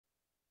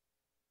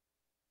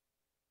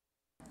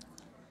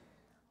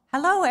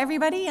Hello,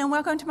 everybody, and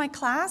welcome to my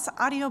class,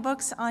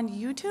 Audiobooks on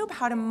YouTube,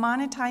 How to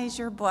Monetize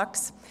Your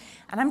Books.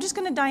 And I'm just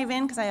going to dive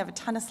in because I have a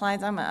ton of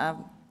slides. I'm a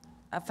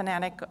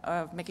fanatic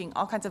of making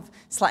all kinds of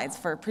slides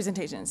for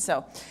presentations,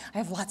 so I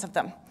have lots of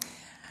them.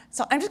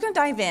 So I'm just going to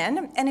dive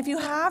in, and if you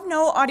have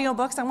no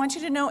audiobooks, I want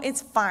you to know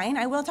it's fine.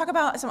 I will talk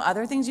about some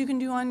other things you can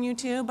do on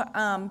YouTube,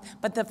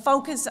 but the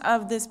focus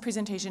of this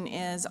presentation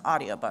is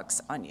audiobooks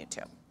on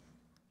YouTube.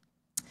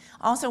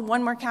 Also,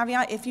 one more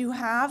caveat, if you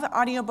have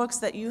audiobooks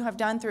that you have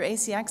done through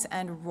ACX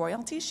and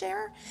royalty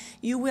share,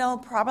 you will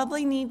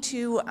probably need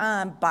to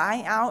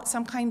buy out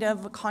some kind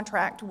of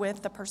contract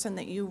with the person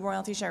that you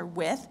royalty share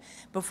with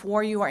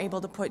before you are able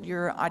to put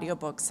your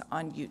audiobooks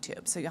on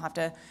YouTube. So you'll have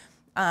to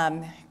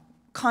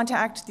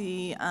contact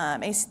through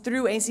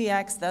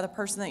ACX, the other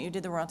person that you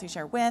did the royalty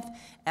share with,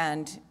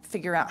 and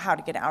figure out how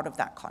to get out of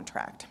that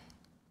contract.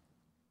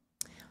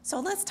 So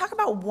let's talk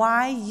about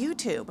why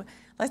YouTube.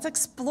 Let's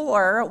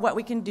explore what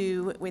we can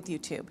do with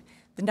YouTube.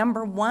 The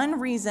number one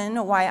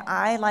reason why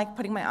I like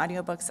putting my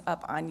audiobooks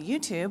up on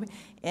YouTube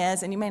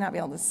is, and you may not be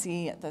able to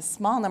see the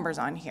small numbers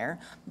on here,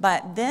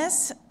 but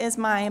this is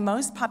my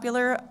most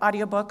popular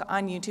audiobook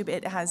on YouTube.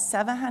 It has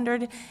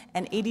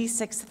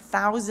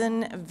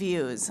 786,000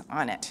 views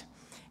on it.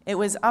 It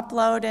was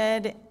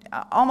uploaded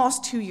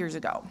almost 2 years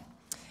ago.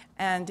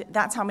 And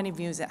that's how many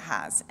views it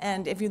has.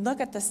 And if you look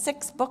at the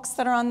 6 books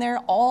that are on there,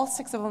 all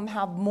 6 of them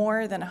have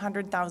more than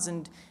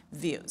 100,000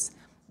 views.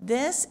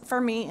 This, for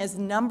me, is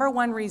number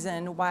one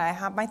reason why I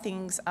have my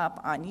things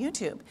up on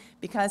YouTube,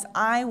 because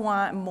I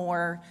want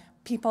more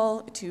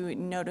people to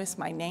notice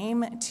my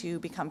name, to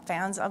become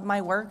fans of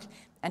my work,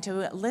 and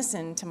to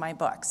listen to my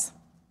books.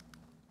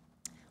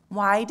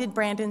 Why did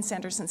Brandon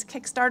Sanderson's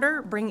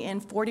Kickstarter bring in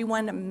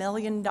 $41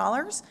 million?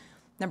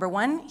 Number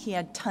one, he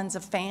had tons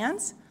of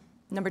fans.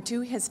 Number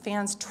two, his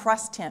fans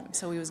trust him,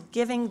 so he was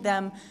giving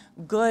them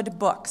good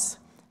books.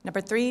 Number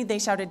three, they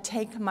shouted,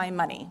 "Take my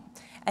money."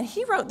 And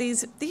he wrote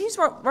these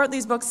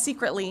books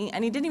secretly,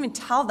 and he didn't even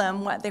tell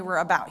them what they were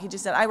about. He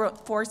just said, "I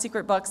wrote 4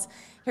 secret books,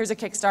 here's a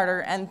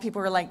Kickstarter," and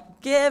people were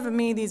like, "Give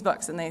me these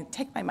books," and they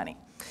take my money.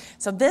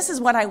 So this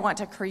is what I want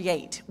to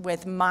create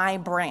with my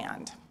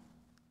brand.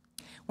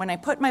 When I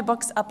put my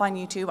books up on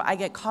YouTube, I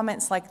get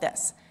comments like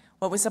this: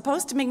 "What was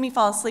supposed to make me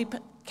fall asleep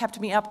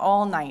kept me up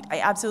all night. I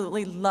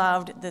absolutely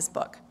loved this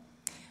book."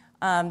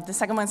 The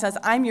second one says,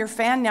 "I'm your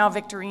fan now,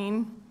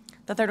 Victorine."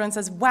 The third one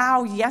says,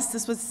 "Wow, yes,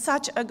 this was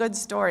such a good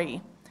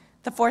story."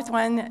 The fourth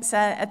one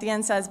at the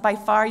end says, "By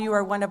far you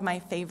are one of my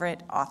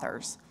favorite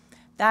authors."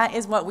 That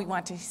is what we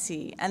want to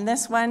see. And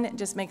this one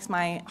just makes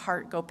my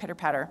heart go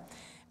pitter-patter.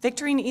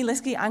 Victorine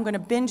Lieske, I'm going to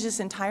binge this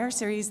entire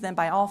series, then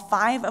buy all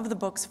 5 of the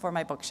books for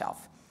my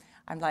bookshelf.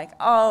 I'm like,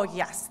 oh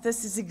yes,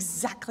 this is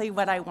exactly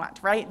what I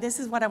want, right? This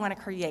is what I want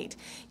to create.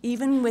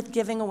 Even with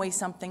giving away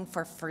something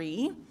for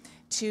free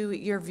to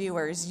your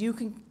viewers, you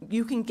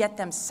can get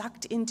them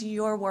sucked into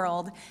your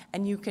world,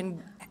 and you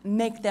can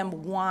make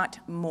them want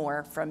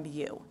more from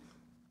you.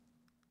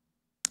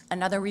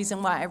 Another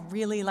reason why I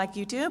really like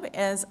YouTube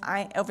is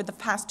over the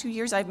past 2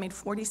 years, I've made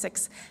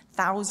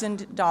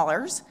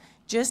 $46,000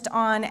 just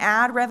on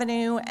ad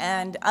revenue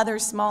and other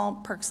small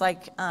perks,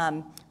 like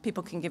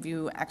people can give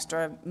you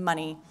extra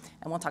money,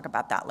 and we'll talk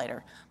about that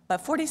later.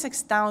 But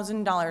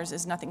 $46,000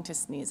 is nothing to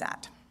sneeze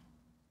at.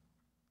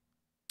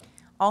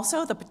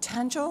 Also, the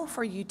potential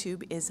for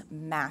YouTube is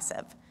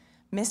massive.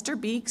 Mr.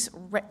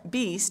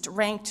 Beast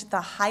ranked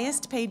the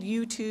highest paid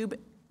YouTube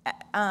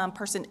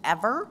person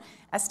ever,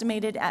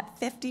 estimated at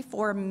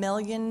 $54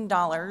 million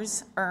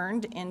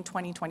earned in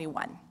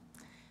 2021.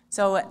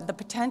 So the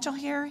potential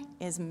here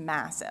is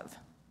massive.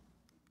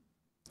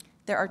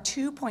 There are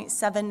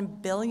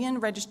 2.7 billion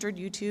registered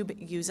YouTube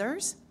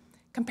users.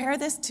 Compare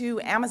this to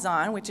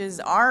Amazon, which is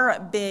our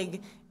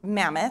big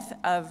mammoth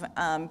of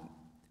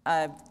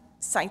a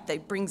site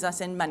that brings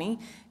us in money.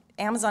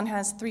 Amazon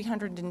has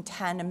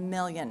 310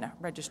 million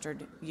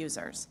registered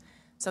users.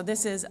 So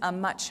this is a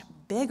much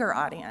bigger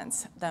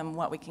audience than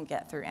what we can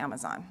get through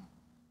Amazon.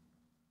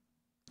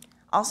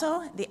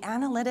 Also, the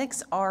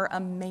analytics are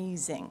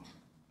amazing.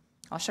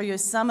 I'll show you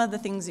some of the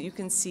things that you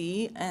can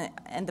see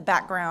in the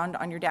background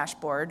on your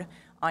dashboard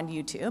on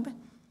YouTube.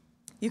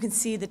 You can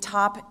see the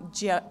top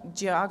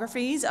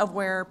geographies of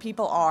where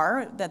people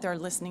are that they're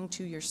listening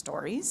to your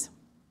stories.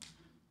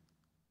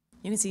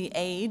 You can see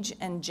age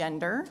and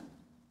gender.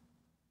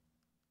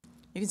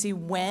 You can see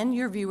when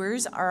your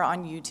viewers are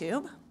on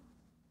YouTube.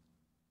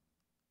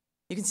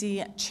 You can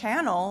see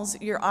channels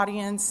your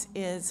audience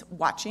is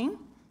watching.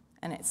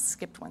 And it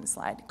skipped one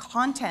slide.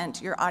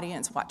 Content your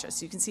audience watches.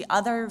 So you can see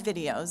other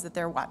videos that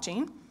they're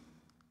watching.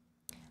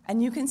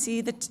 And you can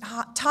see the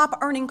top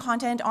earning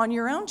content on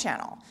your own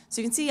channel.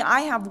 So you can see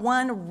I have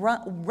one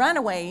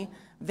runaway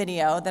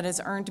video that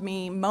has earned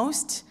me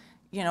most,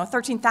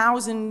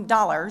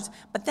 $13,000.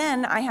 But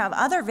then I have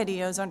other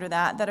videos under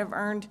that have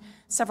earned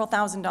several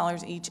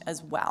 $1,000s each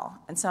as well.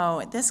 And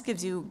so this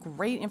gives you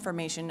great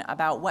information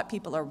about what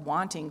people are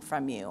wanting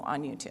from you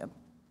on YouTube.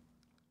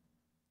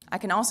 I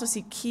can also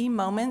see key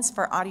moments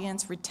for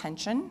audience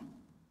retention.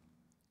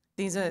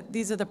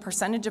 These are the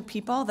percentage of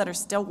people that are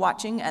still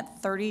watching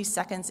at 30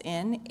 seconds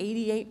in,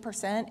 88%,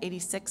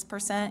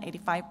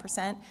 86%,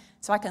 85%.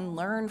 So I can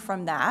learn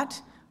from that,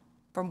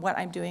 from what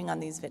I'm doing on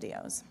these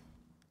videos.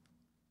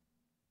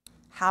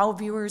 How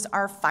viewers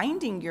are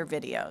finding your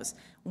videos,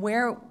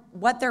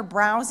 what they're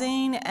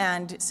browsing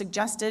and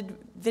suggested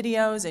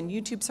videos and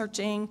YouTube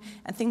searching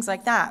and things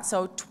like that.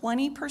 So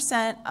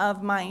 20%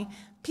 of my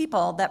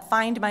people that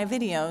find my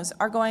videos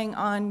are going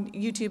on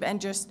YouTube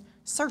and just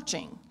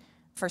searching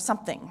for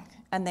something,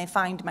 and they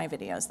find my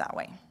videos that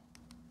way.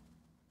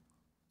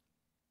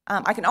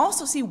 I can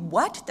also see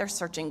what they're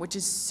searching, which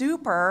is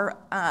super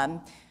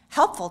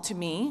helpful to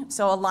me.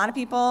 So a lot of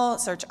people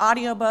search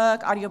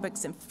audiobook,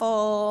 audiobooks in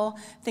full,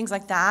 things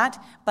like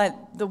that. But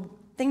the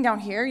thing down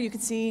here, you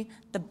can see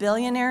The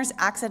Billionaire's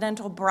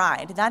Accidental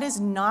Bride. That is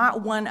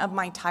not one of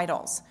my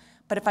titles.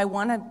 But if I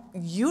want to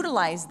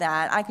utilize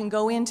that, I can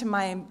go into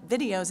my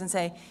videos and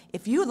say,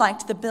 if you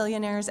liked The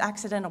Billionaire's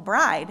Accidental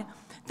Bride,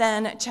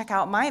 then check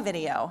out my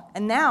video.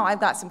 And now I've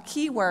got some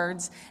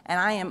keywords, and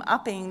I am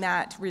upping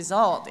that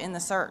result in the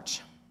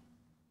search.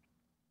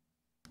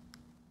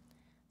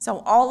 So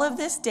all of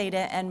this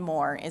data and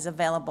more is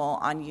available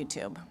on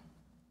YouTube.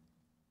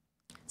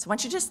 So I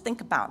want you to just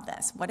think about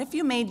this. What if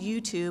you made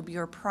YouTube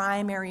your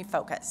primary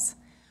focus?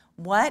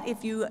 What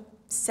if you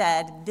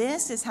said,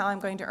 this is how I'm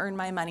going to earn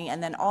my money,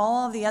 and then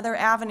all of the other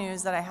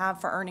avenues that I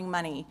have for earning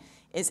money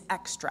is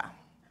extra?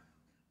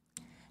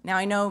 Now,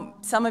 I know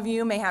some of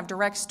you may have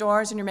direct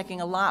stores and you're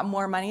making a lot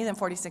more money than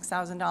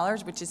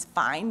 $46,000, which is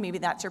fine. Maybe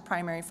that's your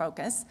primary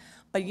focus.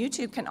 But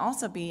YouTube can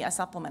also be a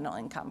supplemental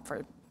income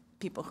for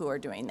people who are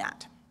doing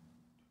that.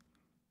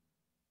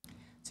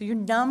 So your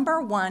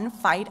number one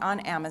fight on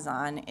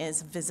Amazon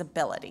is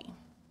visibility.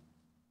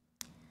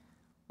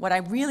 What I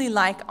really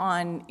like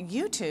on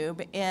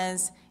YouTube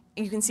is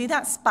you can see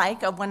that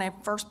spike of when I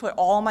first put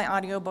all my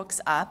audiobooks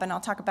up, and I'll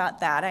talk about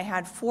that. I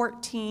had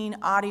 14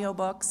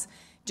 audiobooks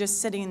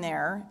just sitting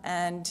there,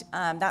 and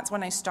that's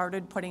when I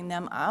started putting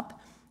them up.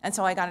 And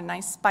so I got a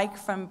nice spike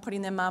from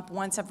putting them up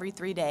once every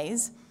 3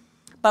 days.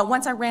 But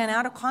once I ran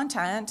out of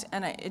content,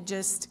 and it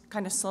just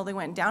kind of slowly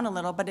went down a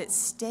little, but it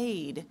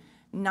stayed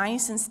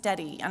nice and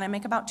steady. And I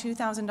make about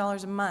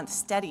 $2,000 a month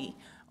steady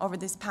over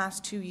this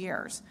past 2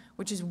 years,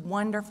 which is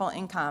wonderful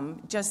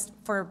income just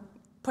for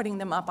putting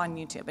them up on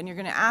YouTube. And you're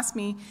going to ask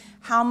me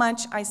how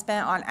much I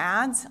spent on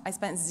ads. I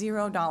spent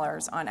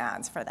 $0 on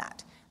ads for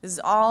that. This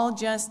is all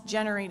just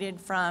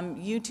generated from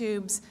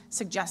YouTube's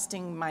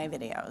suggesting my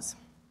videos.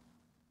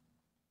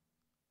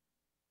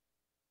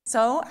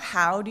 So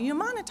how do you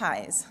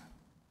monetize?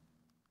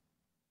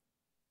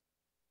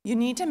 You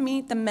need to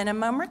meet the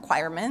minimum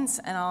requirements,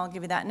 and I'll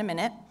give you that in a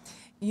minute.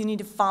 You need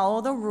to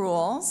follow the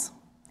rules,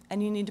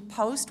 and you need to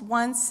post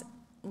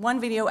one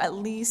video at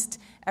least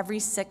every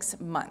 6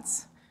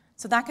 months.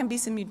 So that can be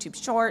some YouTube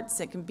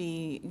shorts. It can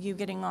be you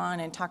getting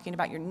on and talking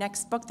about your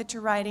next book that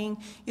you're writing.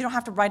 You don't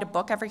have to write a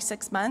book every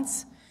 6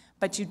 months,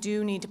 but you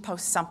do need to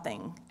post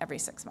something every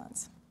 6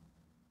 months.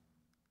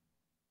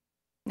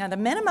 Now, the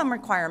minimum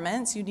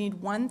requirements, you need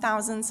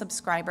 1,000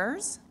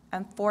 subscribers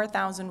and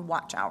 4,000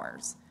 watch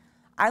hours.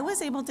 I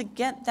was able to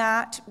get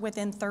that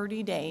within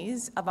 30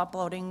 days of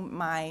uploading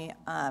my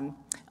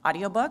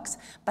audiobooks,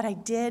 but I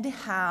did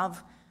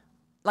have,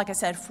 like I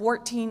said,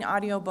 14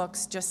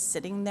 audiobooks just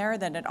sitting there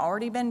that had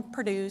already been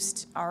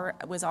produced, or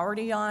was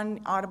already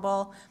on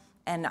Audible,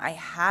 and I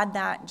had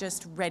that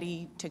just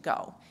ready to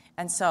go.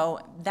 And so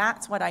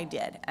that's what I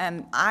did.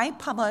 And I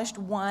published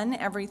one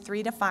every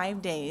 3 to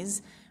 5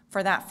 days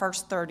for that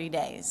first 30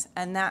 days,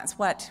 and that's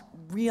what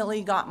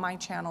really got my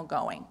channel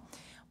going.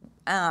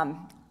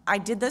 I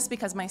did this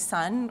because my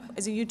son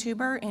is a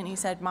YouTuber, and he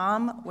said,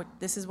 Mom,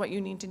 this is what you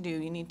need to do.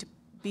 You need to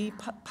be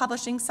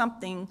publishing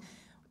something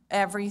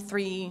every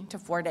 3 to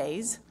 4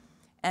 days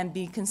and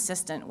be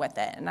consistent with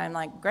it. And I'm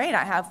like, great,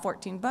 I have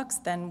 14 books,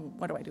 then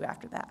what do I do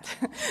after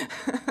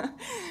that?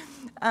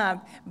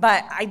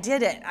 But I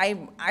did it.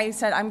 I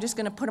said, I'm just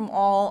gonna put them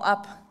all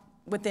up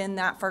within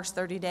that first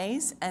 30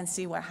 days and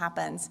see what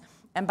happens.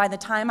 And by the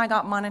time I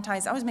got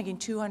monetized, I was making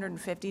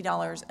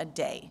 $250 a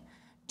day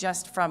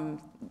just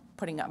from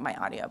putting up my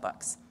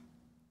audiobooks.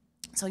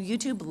 So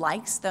YouTube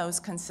likes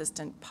those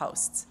consistent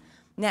posts.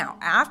 Now,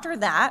 after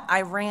that,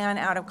 I ran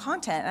out of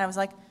content, and I was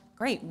like,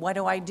 great, what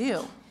do I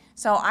do?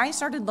 So I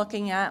started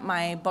looking at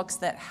my books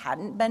that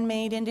hadn't been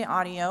made into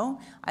audio.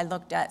 I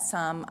looked at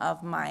some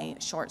of my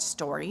short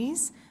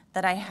stories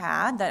that I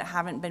had that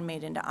haven't been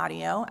made into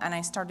audio, and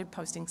I started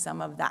posting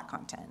some of that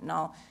content. And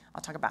I'll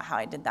talk about how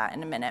I did that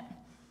in a minute.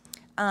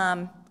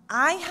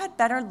 I had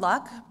better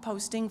luck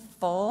posting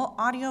full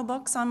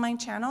audiobooks on my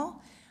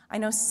channel. I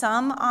know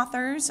some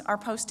authors are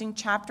posting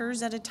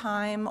chapters at a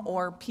time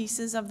or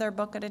pieces of their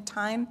book at a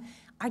time.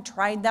 I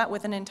tried that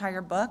with an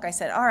entire book. I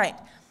said, all right,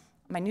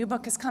 my new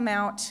book has come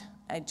out.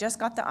 I just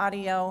got the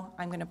audio.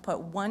 I'm going to put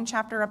 1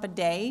 chapter up a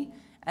day,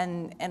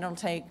 and it'll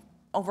take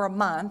over a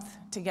month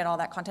to get all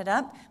that content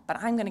up, but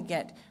I'm going to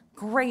get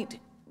great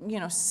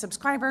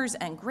subscribers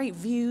and great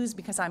views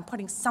because I'm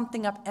putting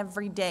something up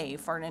every day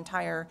for an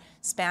entire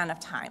span of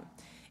time.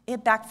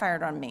 It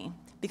backfired on me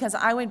because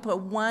I would put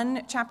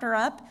one chapter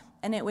up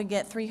and it would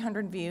get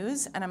 300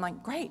 views, and I'm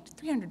like, great,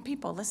 300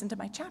 people listen to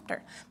my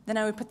chapter. Then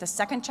I would put the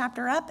second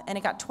chapter up and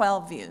it got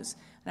 12 views.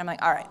 And I'm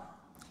like, all right,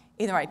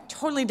 either I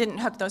totally didn't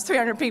hook those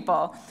 300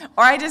 people,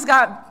 or I just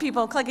got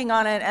people clicking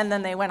on it and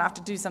then they went off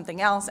to do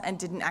something else and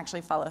didn't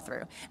actually follow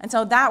through. And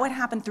so that would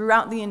happen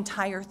throughout the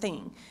entire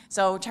thing.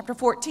 So chapter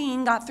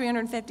 14 got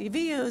 350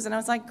 views, and I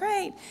was like,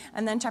 great.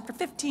 And then chapter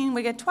 15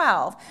 we get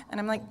 12. And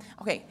I'm like,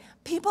 okay,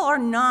 people are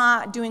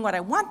not doing what I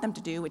want them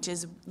to do, which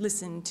is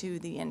listen to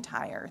the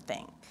entire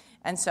thing.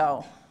 And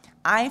so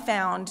I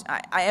found,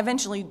 I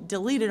eventually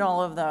deleted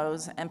all of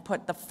those and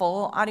put the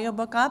full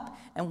audiobook up,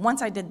 and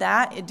once I did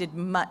that, it did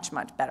much,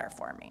 much better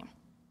for me.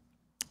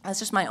 That's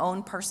just my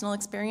own personal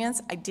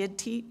experience. I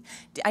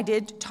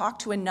did talk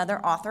to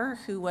another author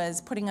who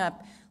was putting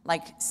up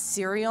like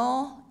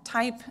serial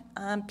type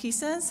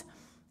pieces.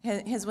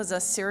 His was a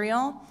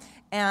serial,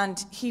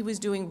 and he was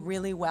doing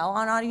really well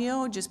on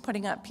audio, just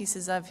putting up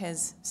pieces of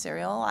his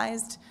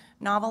serialized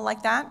novel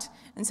like that.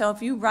 And so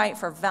if you write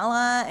for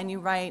Vella and you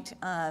write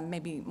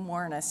maybe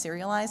more in a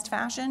serialized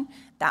fashion,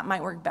 that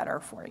might work better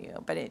for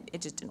you, but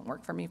it just didn't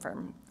work for me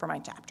for my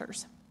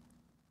chapters.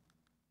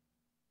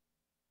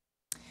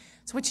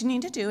 So what you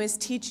need to do is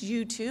teach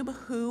YouTube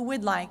who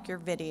would like your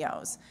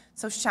videos.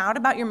 So shout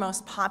about your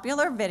most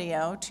popular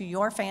video to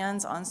your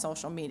fans on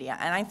social media.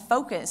 And I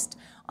focused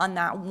on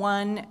that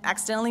one,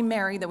 Accidentally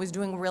Married, that was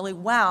doing really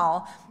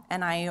well,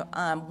 and I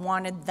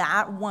wanted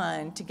that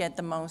one to get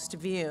the most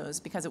views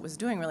because it was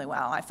doing really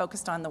well. I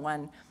focused on the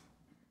one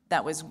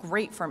that was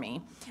great for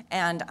me,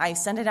 and I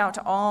sent it out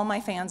to all my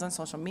fans on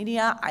social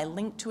media. I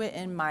linked to it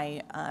in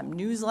my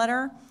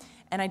newsletter,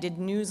 and I did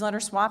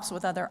newsletter swaps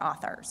with other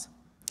authors.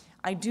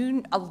 I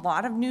do a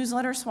lot of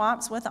newsletter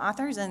swaps with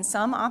authors, and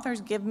some authors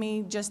give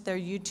me just their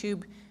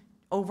YouTube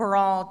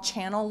overall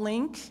channel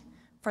link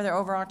for their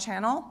overall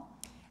channel,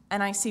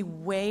 and I see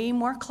way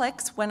more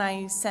clicks when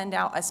I send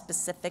out a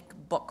specific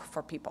book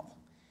for people.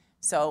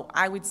 So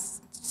I would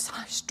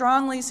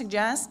strongly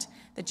suggest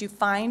that you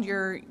find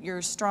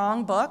your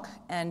strong book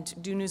and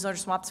do newsletter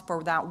swaps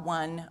for that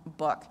one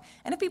book.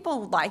 And if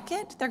people like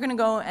it, they're gonna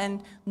go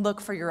and look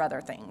for your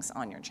other things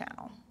on your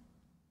channel.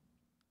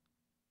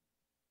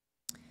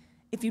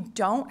 If you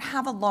don't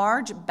have a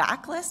large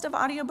backlist of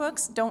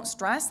audiobooks, don't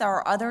stress. There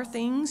are other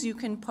things you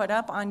can put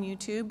up on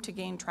YouTube to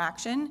gain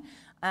traction.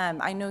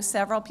 I know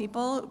several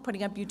people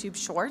putting up YouTube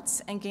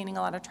Shorts and gaining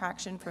a lot of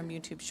traction from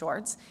YouTube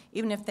Shorts,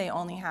 even if they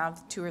only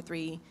have 2 or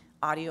 3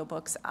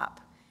 audiobooks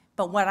up.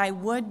 But what I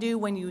would do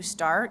when you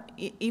start,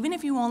 even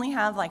if you only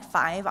have like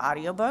 5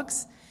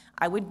 audiobooks,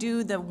 I would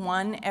do the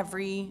one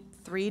every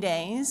 3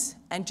 days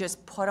and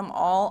just put them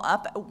all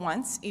up at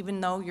once, even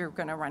though you're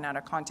gonna run out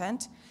of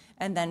content,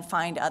 and then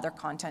find other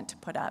content to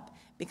put up,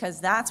 because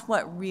that's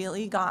what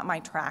really got my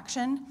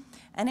traction.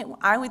 And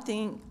I would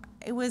think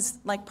it was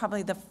like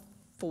probably the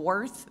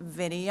 4th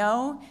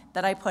video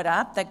that I put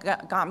up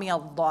that got me a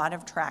lot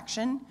of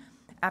traction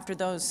after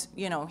those,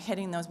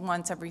 hitting those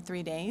once every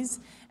 3 days.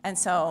 And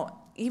so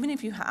even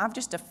if you have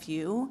just a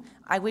few,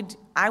 I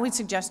would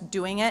suggest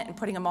doing it and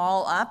putting them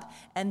all up,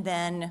 and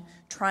then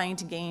trying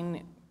to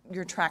gain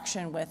your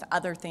traction with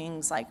other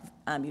things like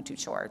YouTube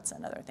Shorts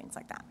and other things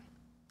like that.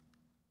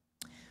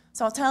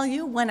 So I'll tell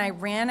you, when I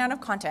ran out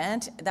of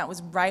content, that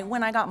was right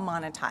when I got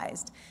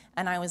monetized.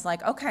 And I was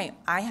like, okay,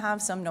 I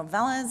have some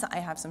novellas, I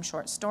have some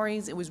short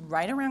stories. It was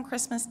right around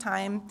Christmas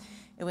time.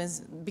 It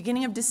was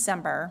beginning of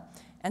December.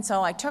 And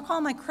so I took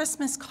all my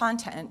Christmas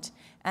content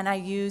and I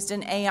used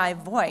an AI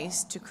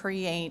voice to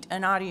create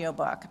an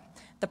audiobook.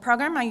 The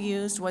program I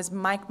used was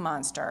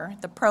MicMonster,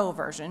 the pro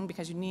version,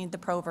 because you need the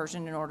pro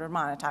version in order to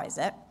monetize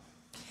it.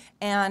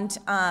 And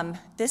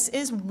this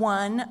is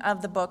one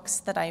of the books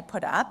that I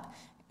put up.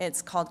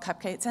 It's called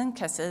Cupcakes and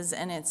Kisses,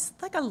 and it's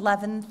like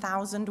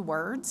 11,000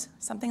 words,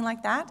 something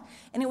like that.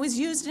 And it was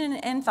used in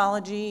an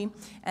anthology,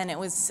 and it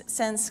was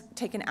since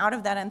taken out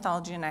of that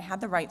anthology, and I had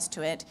the rights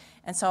to it.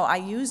 And so I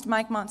used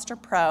MicMonster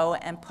Pro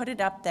and put it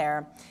up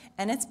there.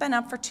 And it's been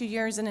up for 2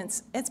 years, and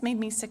it's made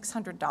me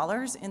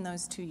 $600 in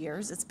those 2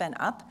 years it's been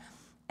up.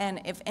 And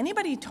if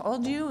anybody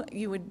told you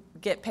you would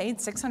get paid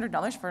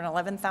 $600 for an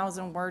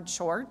 11,000 word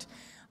short,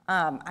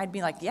 I'd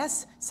be like,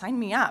 yes, sign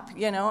me up.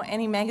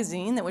 Any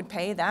magazine that would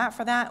pay that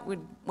for that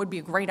would be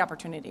a great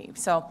opportunity.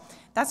 So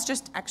that's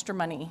just extra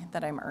money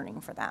that I'm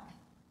earning for that.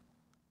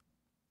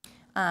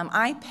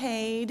 I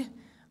paid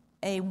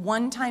a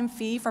one-time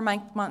fee for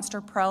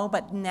MicMonster Pro,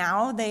 but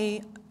now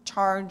they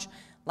charge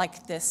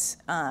like this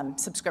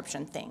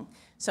subscription thing.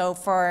 So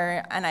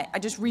I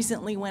just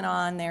recently went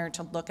on there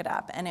to look it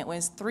up, and it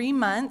was 3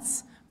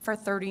 months for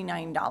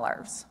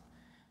 $39.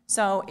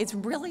 So it's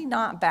really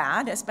not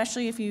bad,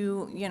 especially if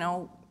you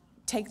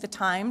take the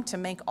time to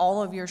make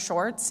all of your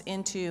shorts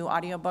into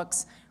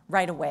audiobooks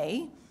right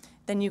away.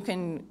 Then you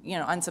can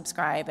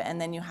unsubscribe, and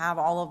then you have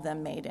all of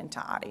them made into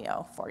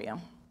audio for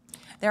you.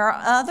 There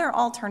are other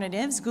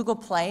alternatives. Google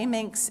Play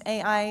makes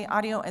AI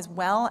audio as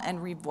well, and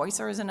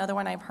Revoicer is another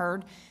one I've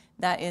heard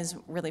that is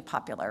really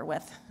popular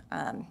with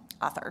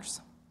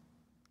authors.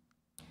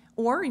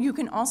 Or you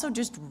can also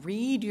just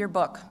read your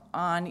book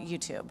on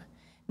YouTube.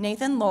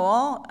 Nathan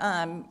Lowell,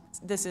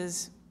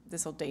 this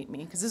will date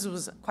me because this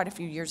was quite a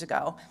few years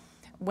ago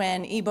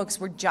when ebooks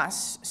were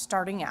just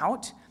starting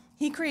out.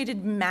 He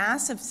created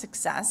massive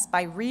success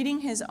by reading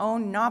his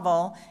own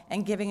novel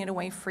and giving it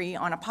away free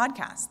on a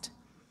podcast.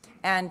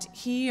 And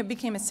he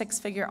became a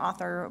six-figure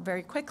author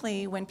very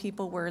quickly when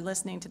people were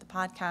listening to the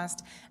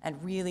podcast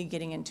and really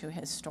getting into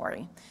his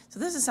story. So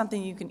this is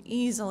something you can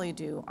easily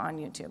do on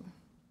YouTube.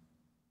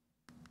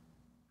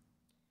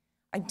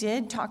 I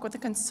did talk with a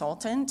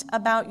consultant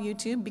about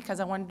YouTube because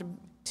I wanted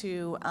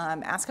to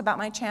ask about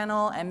my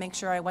channel and make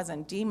sure I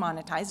wasn't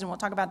demonetized, and we'll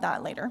talk about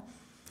that later.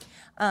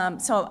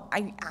 So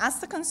I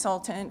asked the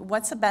consultant,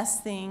 what's the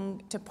best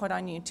thing to put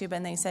on YouTube?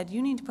 And they said,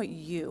 you need to put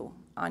you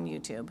on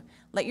YouTube.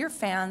 Let your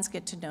fans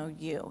get to know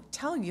you.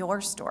 Tell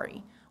your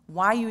story,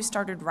 why you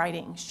started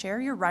writing. Share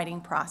your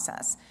writing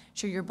process.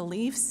 Share your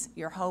beliefs,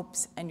 your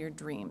hopes, and your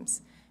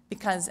dreams.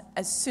 Because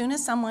as soon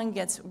as someone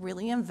gets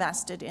really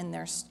invested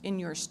in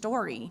your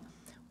story,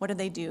 what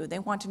do? They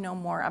want to know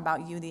more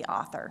about you, the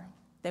author.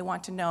 They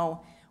want to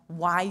know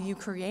why you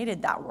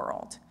created that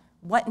world,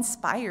 what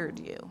inspired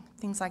you,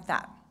 things like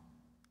that.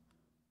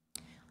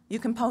 You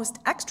can post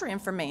extra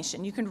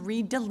information. You can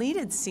read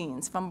deleted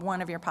scenes from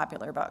one of your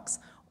popular books,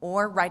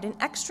 or write an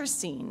extra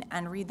scene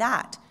and read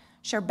that.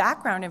 Share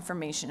background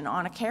information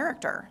on a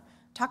character.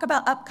 Talk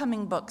about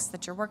upcoming books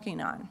that you're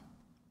working on.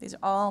 These are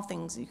all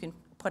things you can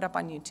put up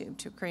on YouTube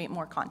to create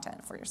more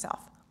content for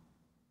yourself.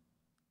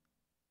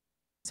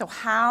 So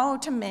how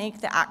to make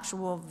the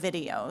actual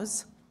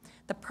videos.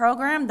 The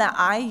program that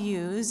I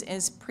use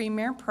is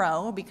Premiere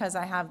Pro because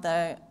I have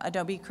the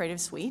Adobe Creative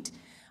Suite,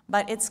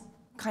 but it's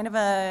kind of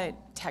a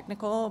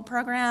technical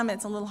program.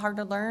 It's a little hard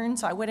to learn,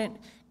 so I wouldn't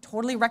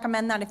totally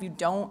recommend that if you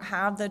don't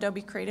have the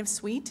Adobe Creative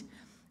Suite.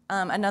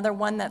 Another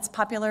one that's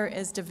popular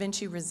is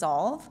DaVinci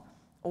Resolve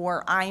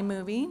or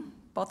iMovie.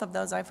 Both of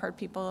those I've heard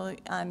people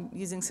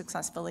using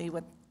successfully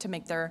to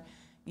make their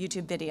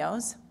YouTube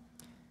videos.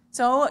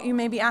 So you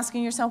may be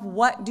asking yourself,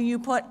 what do you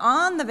put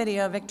on the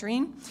video,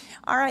 Victorine?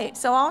 All right,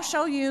 so I'll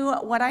show you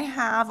what I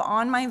have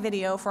on my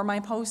video for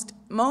my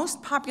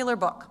most popular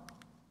book.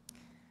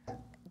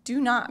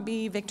 Do not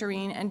be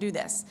Victorine and do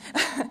this.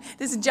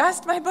 This is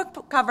just my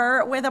book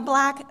cover with a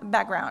black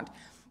background.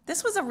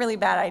 This was a really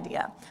bad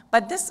idea,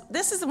 but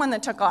this is the one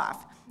that took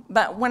off.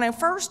 But when I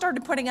first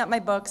started putting up my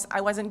books, I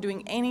wasn't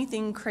doing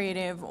anything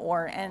creative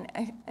and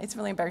it's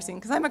really embarrassing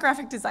because I'm a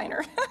graphic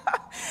designer.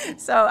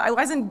 So I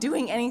wasn't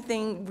doing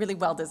anything really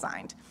well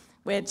designed,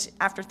 which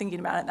after thinking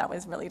about it, that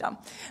was really dumb.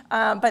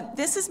 But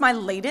this is my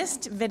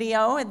latest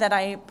video that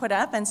I put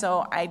up, and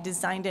so I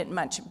designed it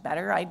much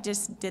better. I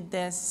just did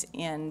this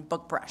in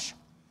BookBrush.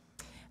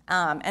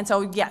 And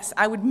so yes,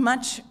 I would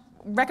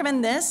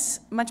recommend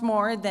this much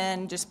more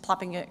than just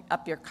plopping it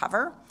up your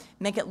cover.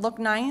 Make it look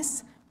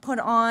nice. Put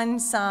on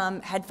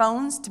some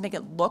headphones to make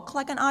it look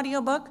like an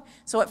audiobook,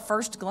 so at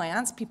first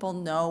glance, people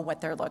know what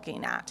they're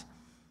looking at.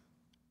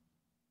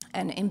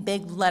 And in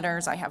big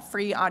letters, I have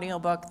free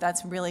audiobook.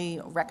 That's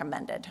really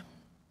recommended.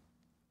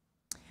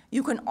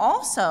 You can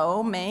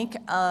also make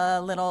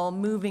a little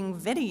moving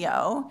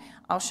video.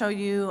 I'll show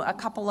you a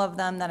couple of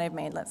them that I've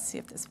made. Let's see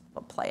if this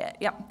will play it.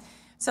 Yep.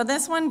 So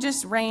this one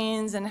just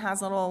rains and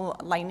has a little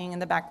lightning in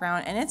the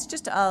background, and it's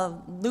just a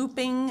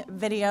looping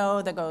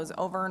video that goes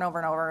over and over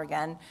and over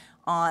again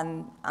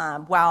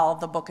while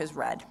the book is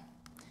read.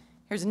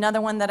 Here's another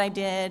one that I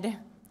did.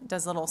 It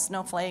does little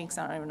snowflakes.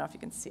 I don't even know if you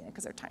can see it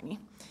because they're tiny.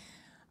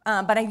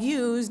 But I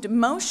used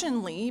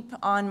Motion Leap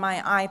on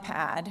my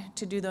iPad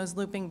to do those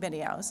looping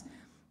videos.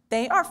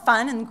 They are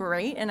fun and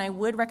great, and I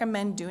would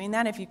recommend doing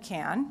that if you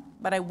can,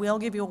 but I will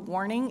give you a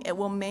warning. It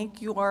will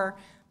make your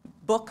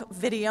book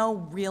video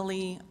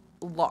really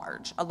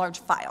large, a large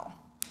file.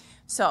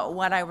 So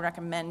what I would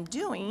recommend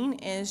doing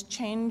is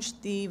change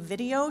the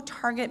video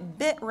target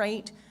bit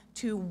rate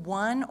to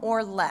 1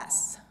 or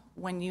less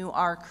when you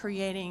are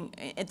creating,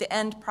 at the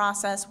end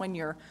process, when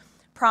you're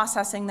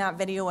processing that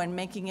video and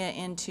making it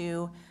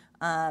into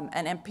an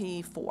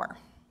MP4.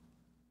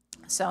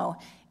 So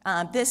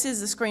this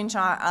is a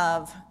screenshot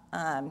of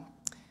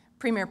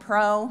Premiere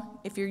Pro.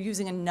 If you're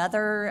using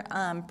another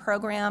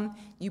program,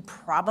 you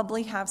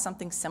probably have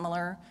something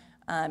similar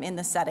in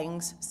the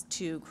settings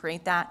to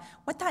create that.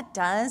 What that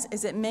does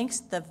is it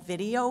makes the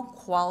video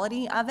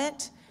quality of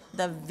it,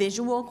 the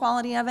visual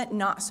quality of it,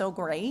 not so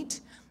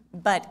great.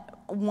 But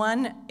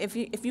if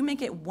you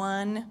make it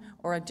 1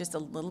 or just a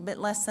little bit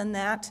less than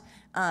that,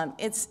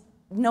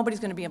 nobody's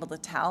going to be able to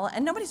tell,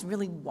 and nobody's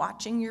really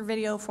watching your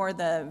video for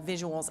the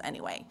visuals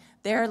anyway.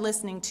 They're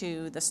listening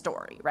to the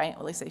story, right?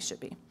 At least they should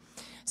be.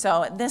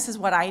 So this is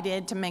what I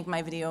did to make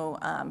my video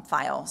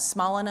file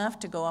small enough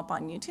to go up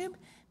on YouTube,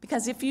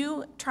 because if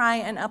you try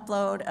and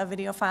upload a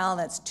video file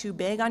that's too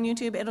big on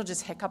YouTube, it'll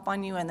just hiccup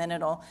on you, and then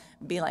it'll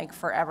be like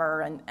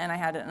forever. And I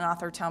had an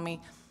author tell me,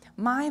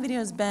 my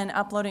video's been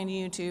uploading to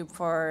YouTube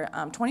for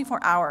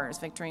 24 hours,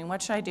 Victorine,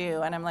 what should I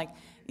do? And I'm like,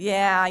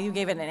 yeah, you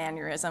gave it an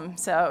aneurysm,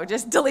 so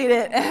just delete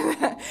it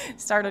and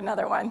start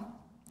another one.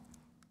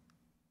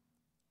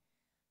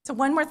 So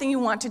one more thing you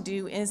want to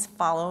do is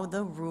follow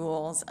the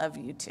rules of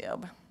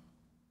YouTube.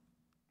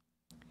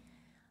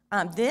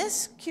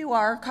 This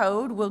QR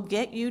code will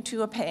get you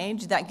to a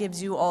page that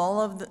gives you all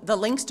of the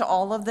links to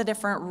all of the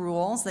different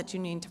rules that you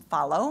need to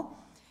follow.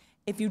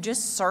 If you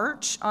just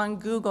search on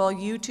Google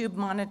YouTube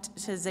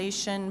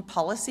monetization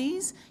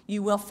policies,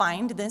 you will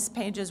find this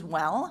page as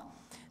well.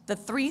 The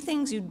 3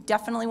 things you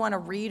definitely want to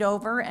read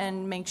over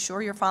and make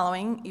sure you're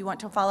following: you want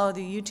to follow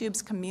the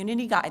YouTube's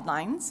community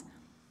guidelines,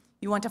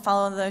 you want to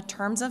follow the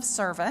terms of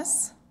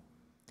service,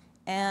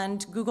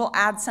 and Google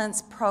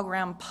AdSense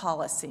program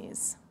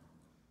policies.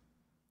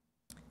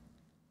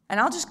 And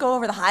I'll just go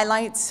over the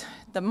highlights,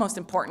 the most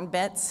important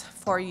bits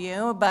for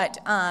you, but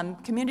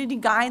community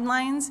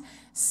guidelines,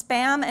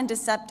 spam and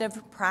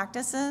deceptive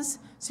practices.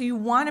 So you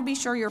want to be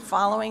sure you're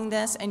following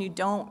this and you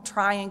don't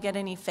try and get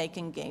any fake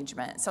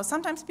engagement. So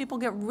sometimes people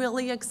get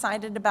really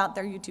excited about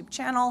their YouTube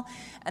channel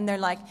and they're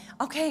like,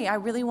 okay, I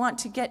really want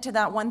to get to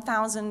that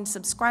 1,000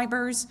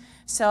 subscribers,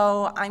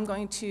 so I'm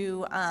going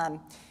to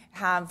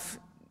have,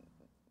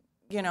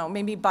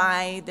 maybe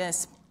buy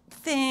this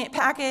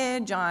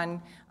package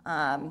on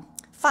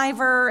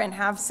Fiverr and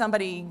have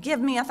somebody give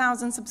me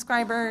 1,000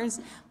 subscribers.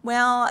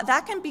 Well,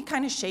 that can be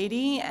kind of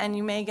shady, and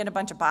you may get a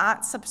bunch of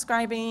bots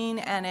subscribing,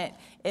 and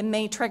it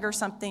may trigger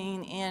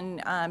something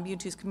in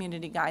YouTube's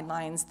community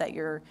guidelines that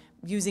you're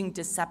using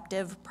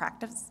deceptive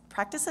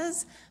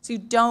practices. So you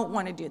don't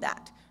want to do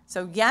that.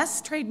 So yes,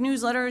 trade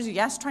newsletters,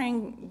 yes, try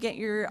and get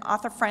your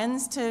author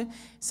friends to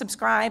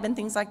subscribe and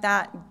things like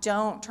that.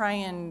 Don't try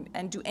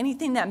and do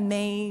anything that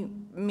may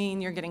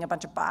mean you're getting a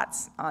bunch of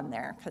bots on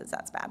there, because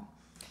that's bad.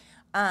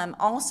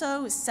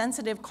 Also,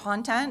 sensitive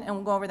content, and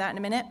we'll go over that in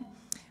a minute,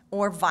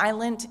 or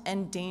violent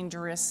and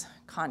dangerous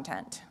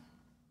content.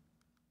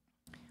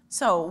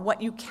 So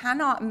what you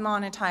cannot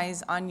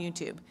monetize on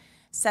YouTube: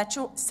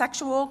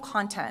 sexual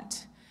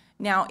content.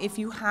 Now, if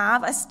you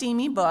have a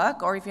steamy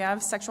book, or if you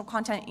have sexual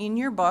content in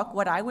your book,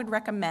 what I would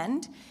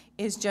recommend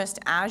is just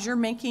as you're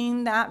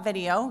making that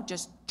video,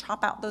 just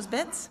chop out those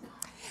bits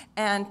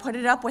and put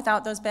it up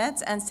without those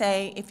bits and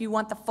say, if you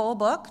want the full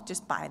book,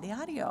 just buy the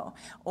audio,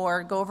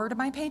 or go over to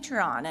my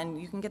Patreon and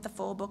you can get the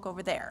full book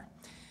over there.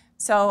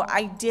 So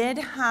I did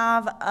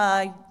have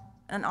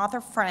an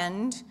author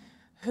friend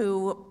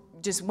who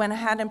just went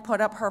ahead and put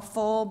up her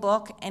full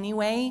book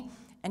anyway,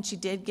 and she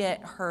did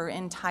get her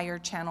entire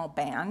channel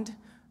banned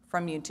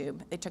from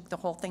YouTube. They took the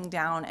whole thing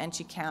down, and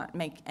she can't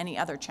make any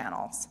other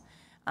channels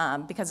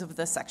because of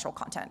the sexual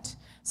content.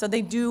 So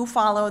they do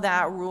follow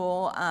that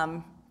rule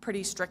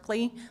pretty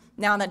strictly.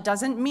 Now, that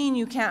doesn't mean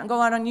you can't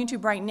go out on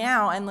YouTube right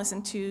now and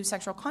listen to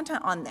sexual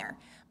content on there,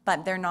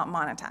 but they're not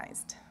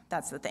monetized.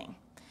 That's the thing.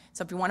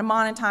 So if you want to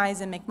monetize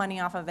and make money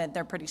off of it,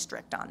 they're pretty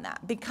strict on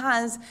that,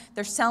 because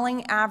they're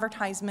selling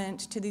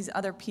advertisement to these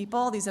other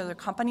people, these other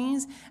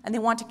companies, and they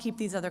want to keep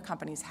these other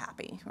companies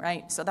happy,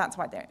 right? So that's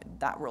why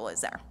that rule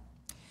is there.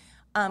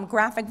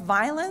 Graphic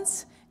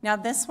violence. Now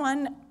this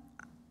one,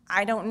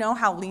 I don't know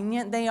how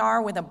lenient they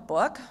are with a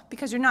book,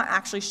 because you're not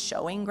actually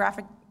showing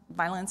graphic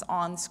violence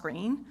on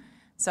screen.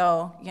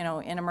 So,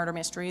 in a murder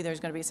mystery, there's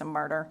going to be some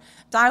murder.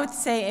 So I would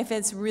say if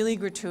it's really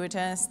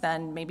gratuitous,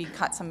 then maybe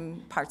cut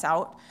some parts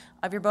out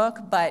of your book,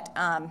 but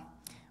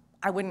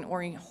I wouldn't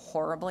worry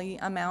horribly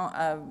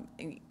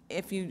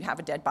if you have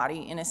a dead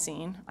body in a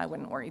scene, I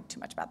wouldn't worry too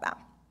much about that.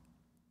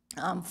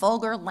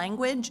 Vulgar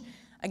language.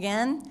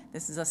 Again,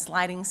 this is a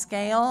sliding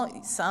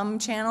scale. Some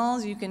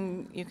channels you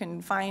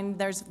can find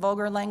there's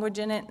vulgar language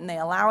in it and they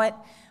allow it.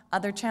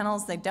 Other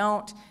channels, they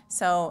don't.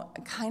 So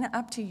kind of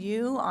up to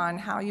you on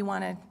how you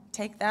want to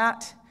take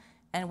that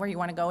and where you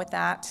want to go with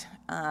that.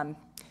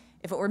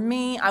 If it were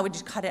me, I would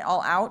just cut it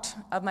all out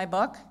of my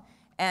book,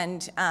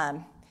 and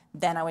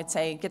then I would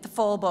say, get the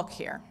full book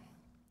here.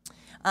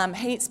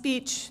 Hate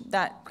speech,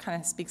 that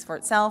kind of speaks for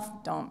itself.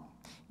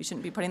 You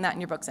shouldn't be putting that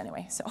in your books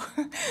anyway. So,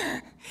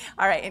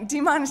 all right,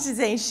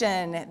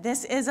 demonetization.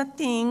 This is a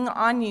thing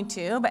on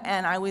YouTube,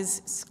 and I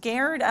was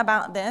scared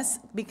about this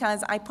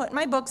because I put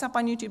my books up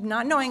on YouTube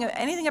not knowing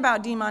anything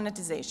about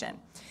demonetization.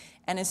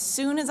 And as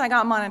soon as I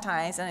got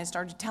monetized and I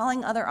started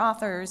telling other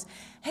authors,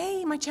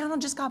 hey, my channel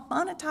just got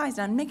monetized,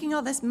 I'm making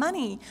all this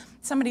money,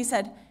 somebody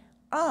said,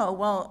 oh,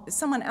 well,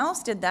 someone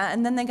else did that,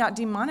 and then they got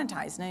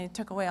demonetized, and it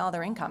took away all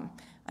their income.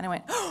 And I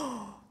went,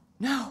 oh,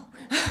 no,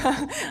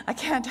 I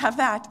can't have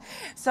that.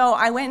 So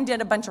I went and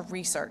did a bunch of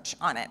research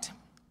on it.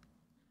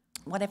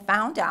 What I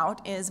found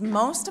out is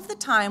most of the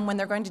time when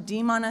they're going to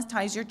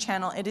demonetize your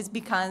channel, it is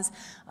because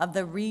of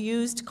the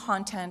reused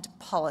content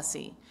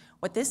policy.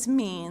 What this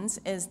means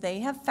is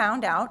they have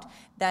found out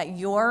that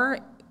your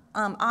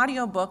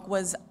audiobook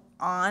was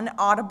on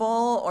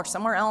Audible or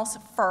somewhere else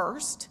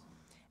first,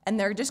 and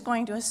they're just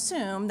going to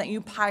assume that you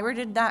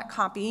pirated that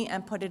copy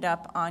and put it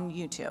up on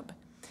YouTube.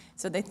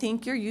 So they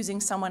think you're using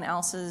someone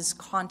else's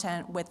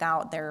content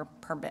without their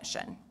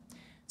permission.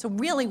 So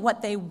really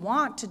what they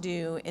want to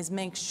do is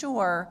make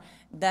sure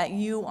that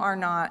you are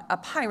not a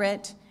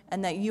pirate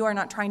and that you are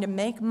not trying to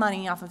make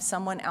money off of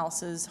someone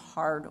else's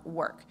hard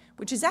work,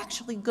 which is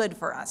actually good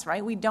for us,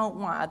 right? We don't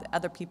want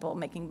other people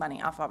making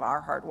money off of our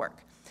hard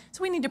work.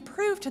 So we need to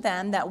prove to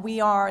them that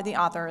we are the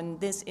author and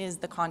this is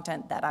the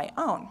content that I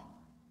own.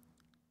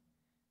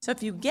 So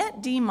if you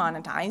get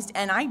demonetized,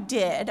 and I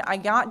did, I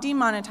got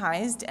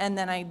demonetized and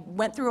then I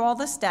went through all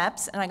the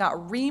steps and I got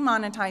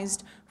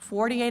remonetized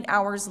 48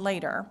 hours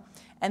later.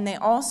 And they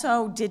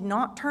also did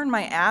not turn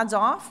my ads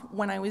off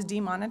when I was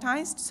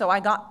demonetized, so I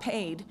got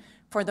paid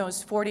for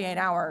those 48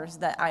 hours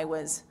that I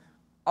was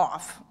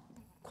off,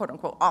 quote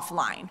unquote,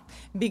 offline,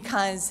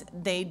 because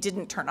they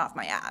didn't turn off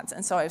my ads,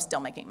 and so I was still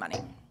making money.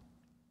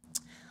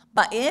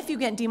 But if you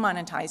get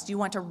demonetized, you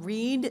want to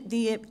read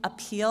the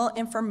appeal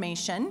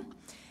information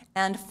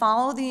and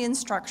follow the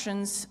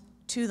instructions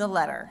to the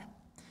letter.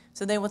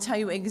 So they will tell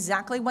you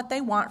exactly what they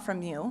want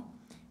from you,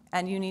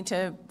 and you need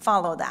to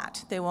follow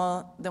that. They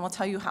will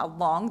tell you how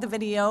long the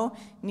video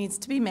needs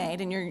to be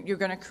made, and you're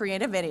gonna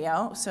create a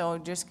video, so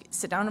just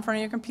sit down in front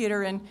of your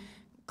computer and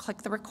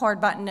click the record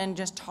button and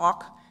just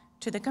talk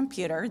to the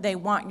computer. They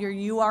want your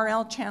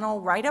URL channel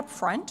right up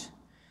front,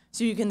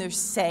 so you can either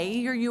say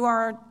your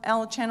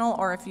URL channel,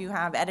 or if you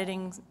have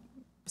editing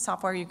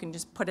software, you can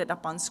just put it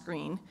up on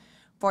screen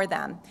for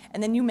them.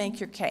 And then you make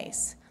your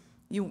case.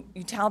 You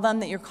tell them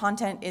that your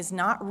content is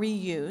not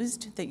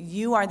reused, that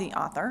you are the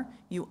author,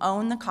 you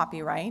own the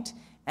copyright,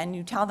 and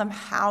you tell them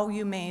how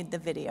you made the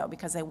video,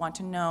 because they want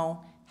to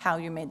know how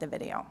you made the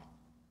video.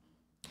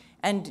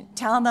 And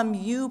tell them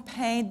you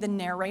paid the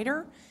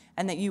narrator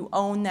and that you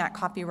own that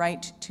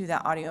copyright to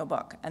that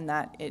audiobook, and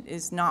that it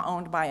is not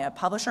owned by a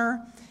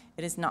publisher,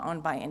 it is not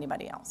owned by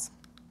anybody else.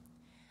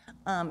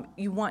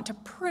 You want to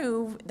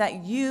prove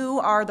that you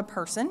are the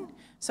person.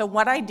 So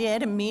what I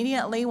did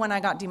immediately when I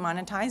got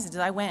demonetized is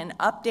I went and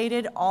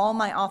updated all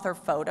my author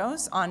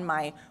photos on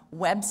my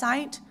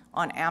website,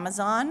 on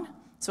Amazon,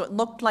 so it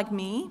looked like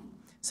me.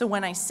 So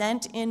when I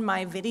sent in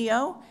my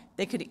video,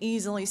 they could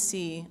easily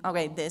see,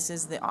 okay, this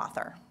is the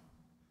author.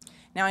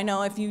 Now I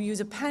know if you use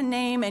a pen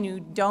name and you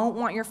don't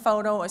want your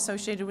photo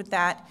associated with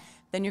that,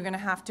 then you're gonna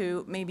have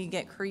to maybe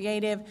get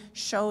creative,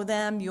 show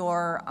them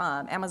your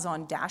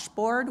Amazon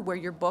dashboard where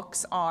your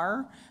books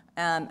are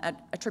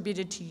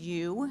attributed to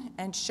you,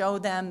 and show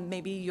them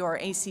maybe your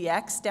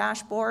ACX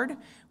dashboard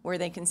where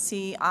they can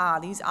see,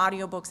 these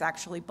audiobooks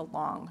actually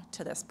belong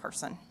to this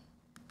person.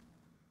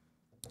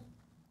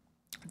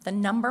 The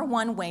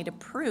 #1 way to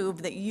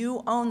prove that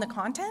you own the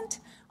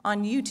content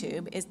on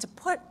YouTube is to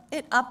put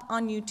it up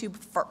on YouTube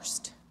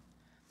first.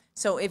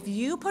 So if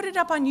you put it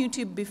up on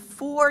YouTube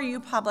before you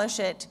publish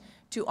it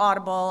to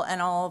Audible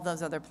and all of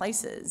those other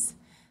places,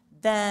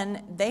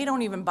 then they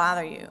don't even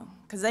bother you,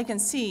 because they can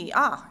see,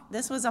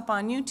 this was up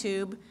on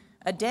YouTube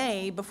a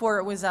day before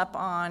it was up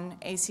on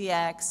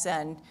ACX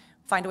and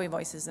Findaway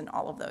Voices and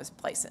all of those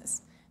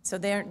places. So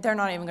they're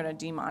not even going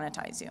to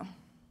demonetize you.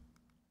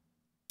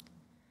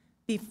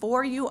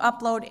 Before you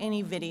upload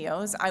any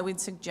videos, I would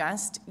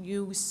suggest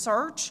you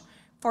search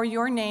for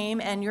your name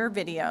and your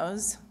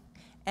videos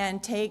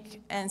and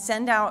take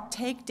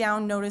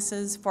down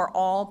notices for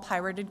all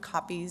pirated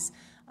copies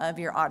of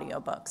your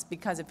audiobooks,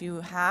 because if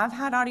you have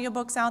had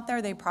audiobooks out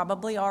there, they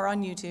probably are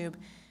on YouTube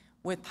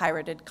with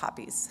pirated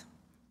copies.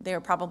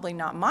 They're probably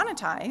not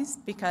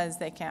monetized because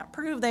they can't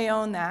prove they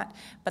own that,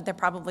 but they're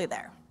probably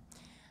there.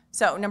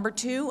 So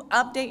 #2,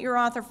 update your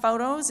author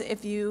photos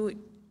if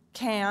you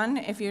can.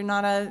 If you're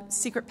not a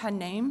secret pen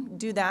name,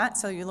 do that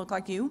so you look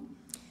like you.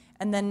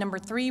 And then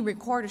 #3,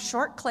 record a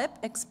short clip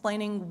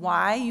explaining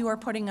why you are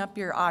putting up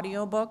your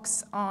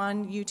audiobooks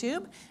on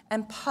YouTube,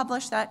 and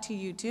publish that to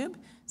YouTube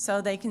so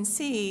they can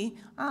see,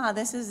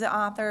 this is the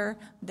author.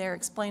 They're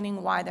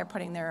explaining why they're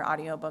putting their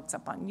audiobooks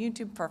up on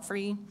YouTube for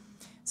free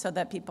so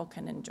that people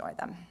can enjoy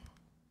them.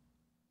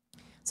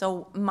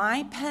 So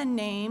my pen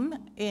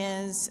name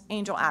is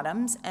Angel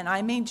Adams, and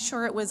I made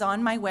sure it was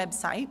on my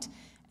website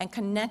and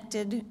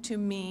connected to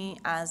me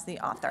as the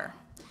author.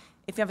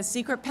 If you have a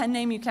secret pen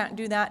name, you can't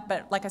do that,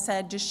 but like I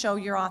said, just show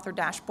your author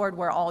dashboard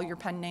where all your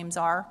pen names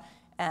are,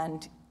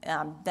 and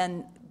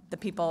then the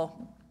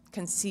people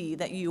can see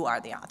that you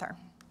are the author.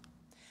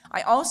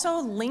 I also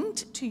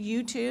linked to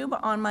YouTube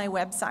on my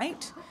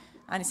website,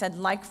 and I said,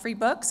 like free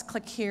books,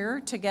 click here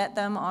to get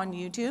them on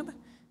YouTube,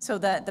 so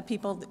that the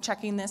people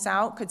checking this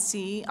out could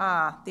see,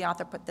 the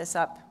author put this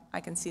up. I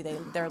can see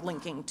they're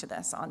linking to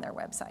this on their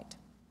website.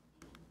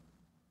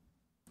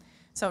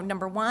 So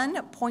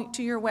 #1, point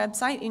to your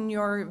website in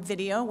your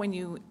video when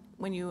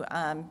you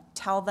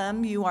tell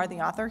them you are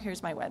the author.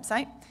 Here's my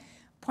website.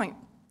 Point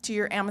to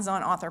your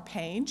Amazon author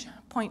page.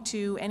 Point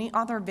to any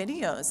author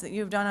videos that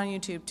you've done on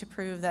YouTube to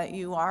prove that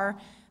you are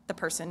the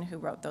person who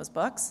wrote those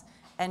books.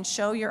 And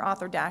show your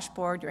author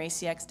dashboard, your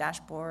ACX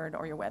dashboard,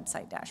 or your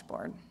website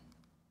dashboard.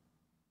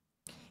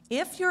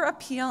 If your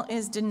appeal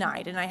is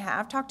denied, and I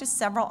have talked to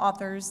several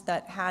authors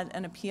that had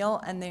an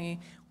appeal and they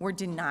were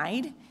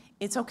denied,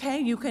 it's okay,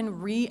 you can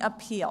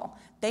re-appeal.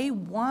 They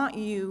want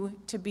you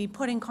to be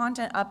putting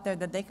content up there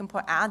that they can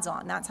put ads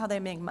on. That's how they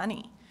make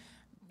money.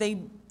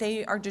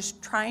 They are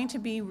just trying to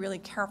be really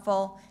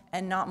careful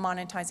and not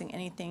monetizing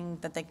anything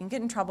that they can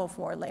get in trouble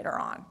for later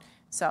on.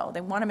 So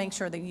they want to make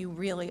sure that you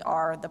really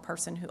are the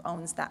person who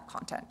owns that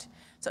content.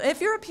 So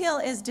if your appeal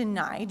is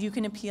denied, you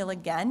can appeal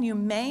again. You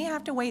may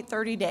have to wait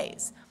 30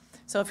 days.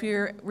 So if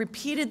you're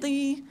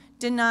repeatedly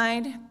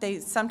denied, they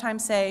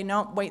sometimes say,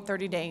 no, wait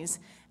 30 days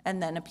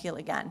and then appeal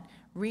again.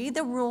 Read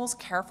the rules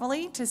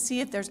carefully to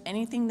see if there's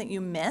anything that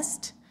you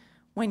missed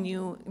when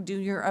you do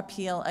your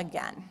appeal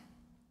again.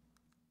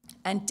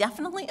 And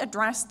definitely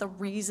address the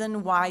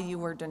reason why you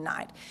were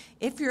denied.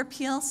 If your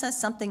appeal says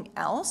something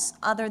else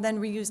other than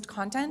reused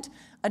content,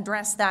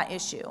 address that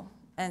issue.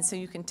 And so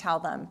you can tell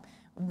them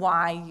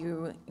why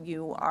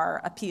you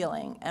are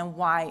appealing and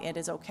why it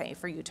is okay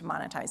for you to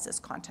monetize this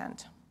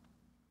content.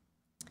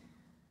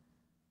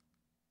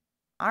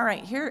 All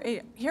right,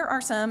 here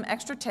are some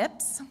extra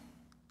tips.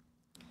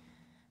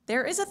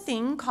 There is a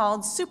thing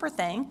called super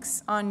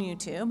thanks on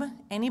YouTube.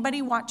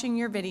 Anybody watching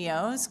your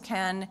videos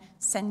can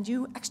send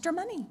you extra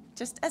money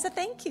just as a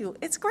thank you.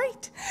 It's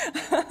great.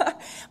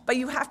 But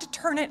you have to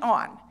turn it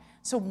on.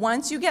 So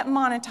once you get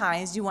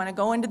monetized, you want to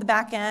go into the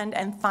back end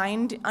and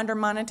find under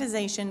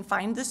monetization,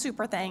 find the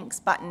super thanks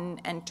button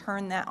and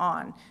turn that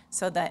on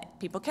so that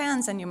people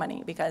can send you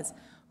money, because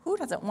who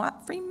doesn't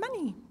want free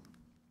money?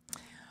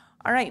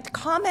 All right,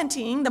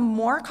 commenting, the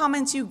more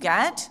comments you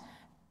get,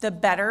 the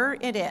better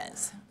it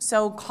is.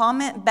 So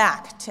comment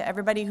back to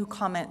everybody who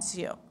comments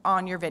you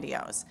on your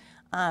videos.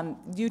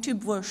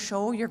 YouTube will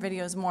show your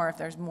videos more if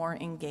there's more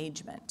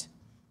engagement.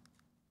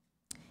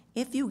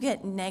 If you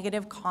get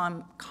negative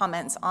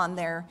comments on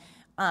there,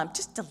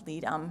 just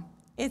delete them.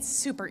 It's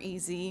super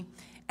easy.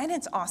 And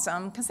it's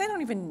awesome because they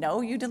don't even know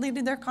you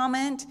deleted their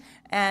comment,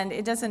 and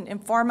it doesn't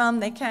inform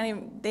them. They can't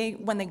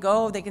even, when they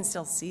go, they can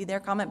still see their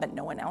comment, but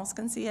no one else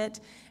can see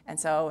it. And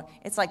so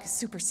it's like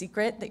super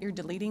secret that you're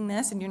deleting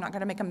this, and you're not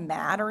going to make them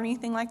mad or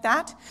anything like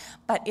that.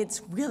 But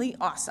it's really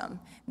awesome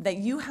that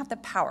you have the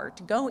power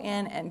to go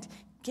in and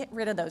get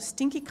rid of those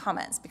stinky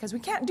comments, because we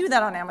can't do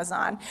that on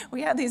Amazon.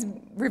 We have these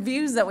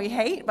reviews that we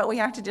hate, but we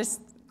have to just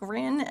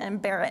grin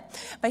and bear it.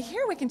 But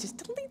here we can just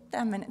delete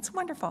them, and it's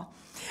wonderful.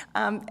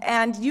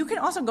 And you can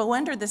also go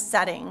under the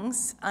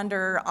settings,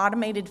 under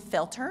automated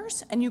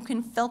filters, and you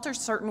can filter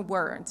certain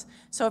words.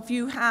 So if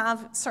you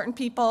have certain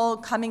people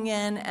coming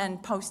in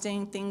and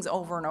posting things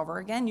over and over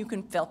again, you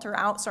can filter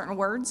out certain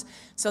words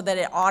so that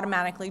it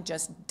automatically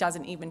just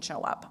doesn't even show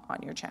up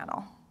on your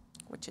channel,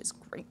 which is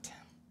great.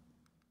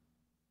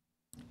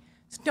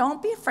 So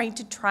don't be afraid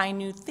to try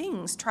new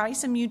things. Try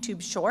some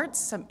YouTube shorts,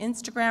 some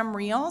Instagram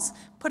reels.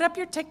 Put up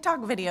your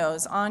TikTok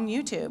videos on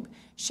YouTube.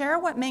 Share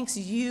what makes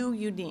you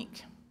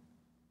unique.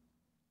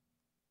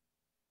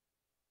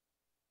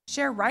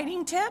 Share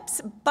writing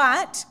tips,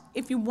 but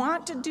if you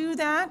want to do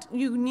that,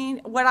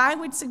 what I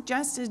would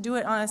suggest is do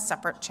it on a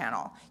separate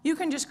channel. You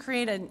can just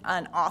create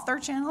an author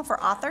channel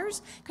for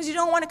authors, because you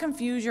don't want to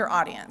confuse your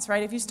audience,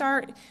 right? If you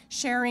start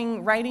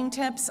sharing writing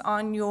tips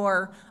on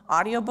your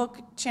audiobook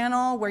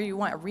channel where you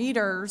want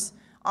readers,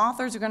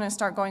 authors are going to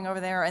start going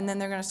over there, and then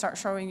they're going to start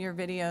showing your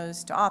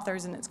videos to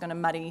authors, and it's going to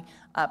muddy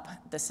up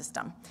the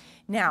system.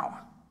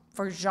 Now,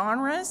 for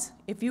genres,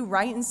 if you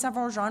write in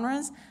several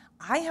genres,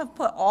 I have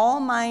put all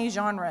my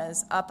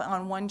genres up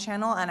on one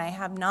channel, and I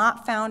have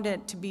not found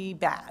it to be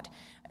bad.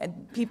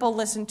 People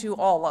listen to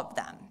all of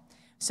them.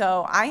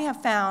 So I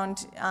have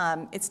found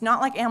it's not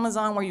like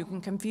Amazon where you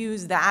can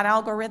confuse that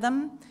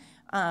algorithm.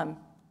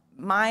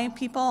 My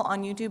people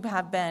on YouTube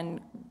have been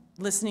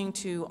listening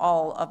to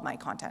all of my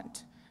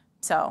content.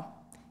 So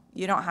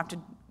you don't have to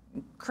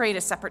create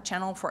a separate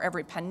channel for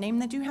every pen name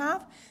that you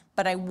have,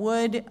 but I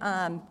would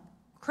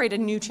create a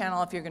new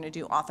channel if you're going to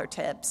do author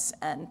tips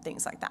and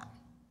things like that.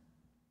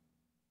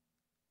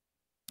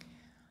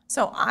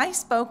 So I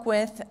spoke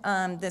with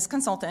this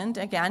consultant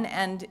again,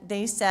 and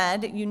they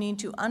said you need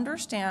to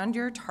understand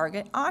your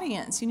target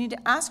audience. You need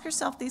to ask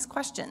yourself these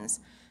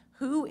questions.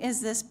 Who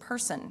is this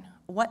person?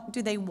 What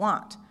do they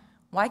want?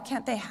 Why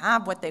can't they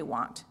have what they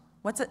want?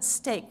 What's at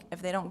stake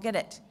if they don't get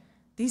it?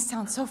 These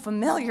sound so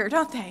familiar,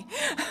 don't they?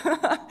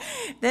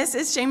 This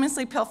is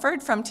shamelessly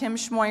pilfered from Tim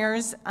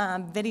Schmoyer's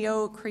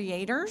Video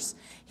Creators.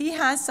 He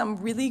has some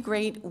really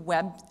great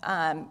web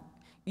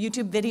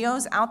YouTube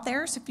videos out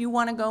there, so if you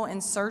want to go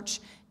and search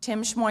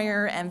Tim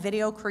Schmoyer and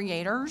Video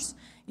Creators,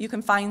 you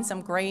can find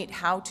some great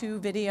how-to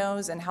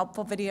videos and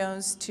helpful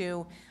videos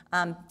to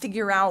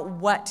figure out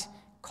what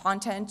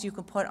content you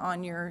can put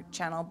on your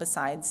channel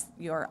besides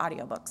your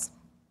audiobooks.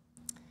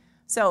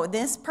 So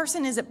this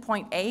person is at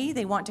point A,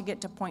 they want to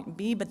get to point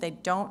B, but they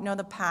don't know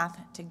the path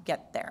to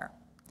get there.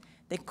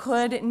 They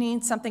could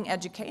need something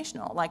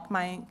educational, like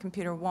my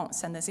computer won't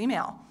send this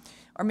email,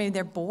 or maybe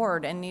they're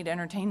bored and need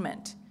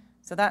entertainment.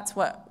 So that's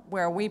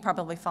where we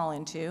probably fall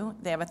into.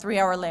 They have a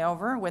 3-hour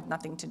layover with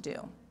nothing to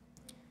do.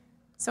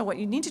 So what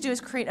you need to do is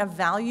create a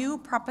value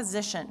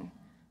proposition.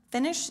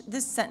 Finish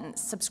this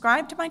sentence.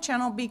 Subscribe to my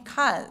channel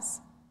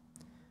because.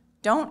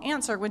 Don't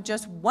answer with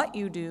just what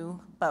you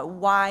do, but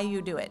why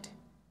you do it.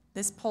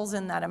 This pulls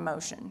in that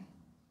emotion.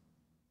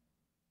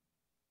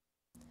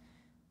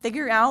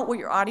 Figure out what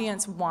your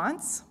audience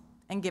wants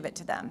and give it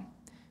to them.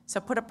 So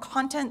put up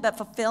content that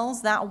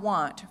fulfills that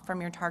want from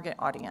your target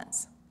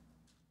audience.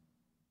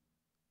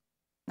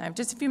 Now I have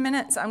just a few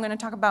minutes. I'm going to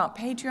talk about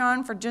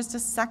Patreon for just a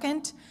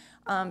second.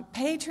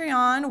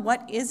 Patreon,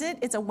 what is it?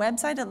 It's a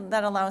website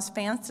that allows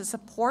fans to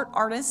support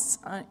artists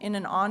in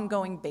an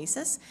ongoing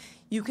basis.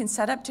 You can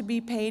set up to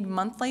be paid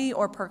monthly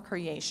or per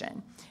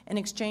creation. In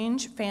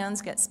exchange,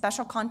 fans get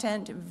special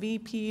content,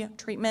 VP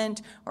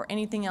treatment, or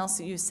anything else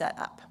that you set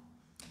up.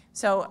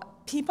 So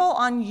people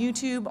on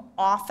YouTube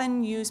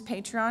often use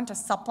Patreon to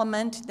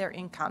supplement their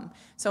income.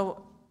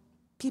 So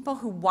people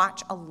who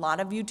watch a lot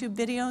of YouTube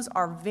videos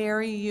are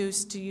very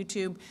used to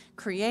YouTube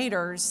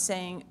creators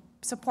saying,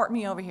 support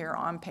me over here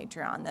on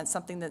Patreon. That's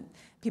something that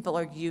people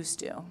are used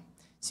to.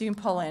 So you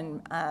can pull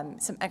in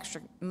some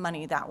extra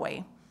money that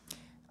way.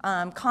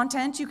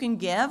 Content you can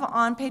give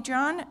on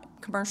Patreon,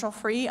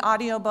 commercial-free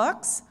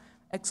audiobooks,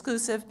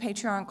 exclusive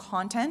Patreon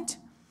content,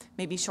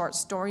 maybe short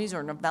stories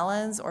or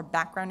novellas or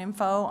background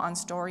info on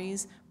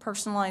stories,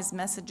 personalized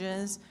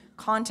messages,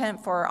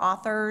 content for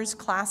authors,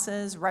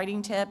 classes,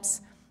 writing tips,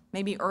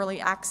 maybe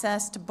early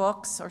access to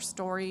books or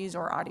stories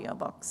or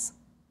audiobooks.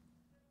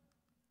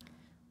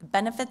 The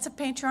benefits of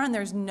Patreon,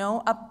 there's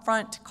no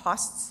upfront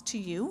costs to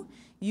you.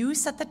 You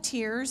set the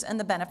tiers and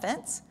the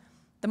benefits,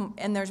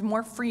 and there's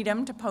more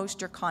freedom to post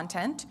your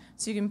content,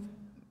 so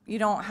you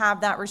don't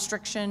have that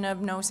restriction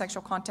of no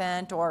sexual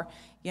content or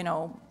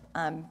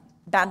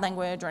bad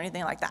language or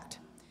anything like that.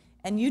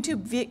 And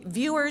YouTube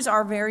viewers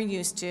are very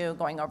used to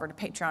going over to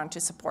Patreon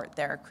to support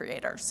their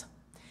creators.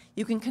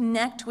 You can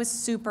connect with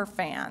super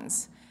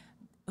fans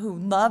who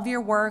love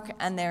your work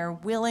and they're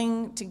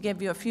willing to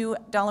give you a few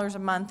dollars a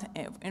month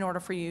in order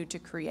for you to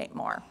create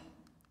more.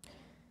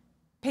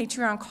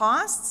 Patreon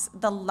costs,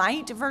 the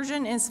light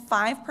version is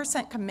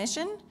 5%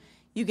 commission.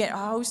 You get a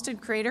hosted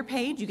creator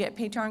page, you get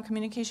Patreon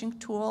communication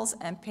tools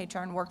and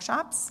Patreon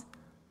workshops.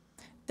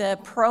 The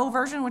pro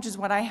version, which is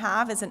what I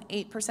have, is an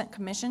 8%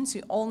 commission, so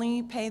you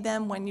only pay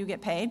them when you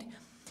get paid.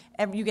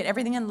 You get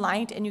everything in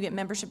light, and you get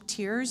membership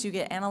tiers, you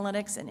get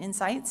analytics and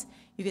insights,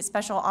 you get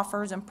special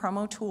offers and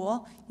promo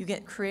tool, you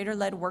get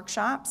creator-led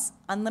workshops,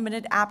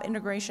 unlimited app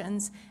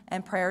integrations,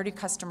 and priority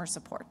customer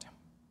support.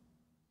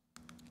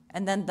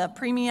 And then the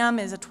premium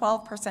is a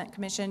 12%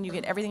 commission. You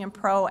get everything in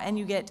pro, and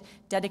you get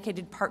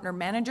dedicated partner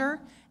manager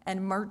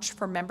and merch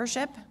for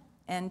membership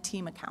and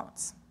team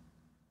accounts.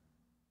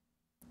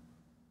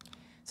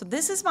 So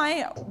this is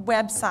my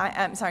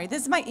website,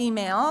 this is my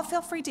email.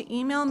 Feel free to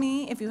email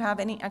me if you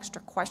have any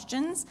extra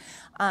questions.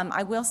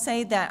 I will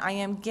say that I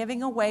am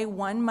giving away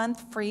 1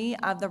 month free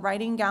of the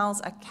Writing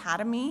Gals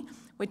Academy,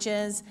 which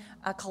is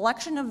a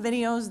collection of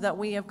videos that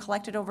we have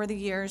collected over the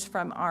years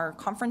from our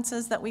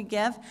conferences that we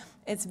give.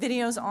 It's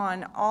videos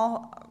on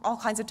all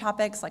kinds of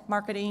topics like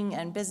marketing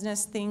and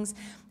business things,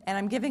 and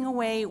I'm giving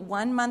away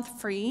 1 month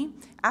free.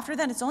 After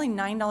that, it's only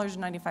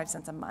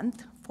 $9.95 a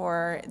month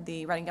for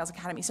the Writing Gals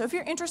Academy. So if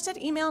you're interested,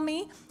 email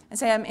me and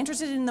say I'm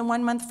interested in the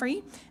 1 month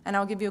free, and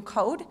I'll give you a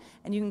code,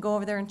 and you can go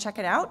over there and check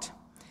it out.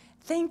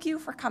 Thank you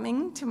for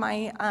coming to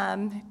my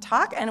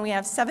talk, and we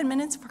have 7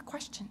 minutes for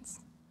questions.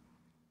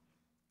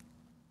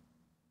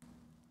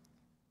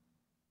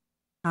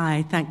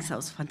 Hi, thanks, that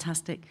was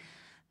fantastic.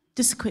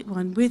 Just a quick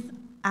one, with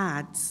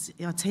ads,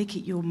 I take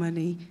it your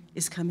money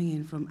is coming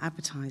in from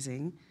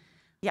advertising.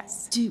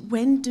 Yes.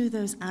 When do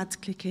those ads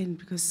click in?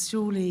 Because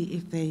surely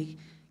if they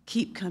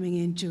keep coming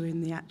in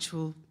during the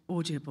actual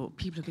audiobook,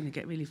 people are going to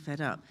get really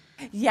fed up.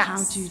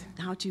 Yes.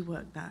 How do you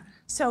work that?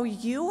 So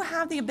you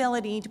have the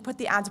ability to put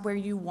the ads where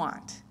you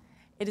want.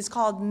 It is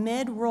called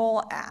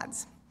mid-roll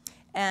ads.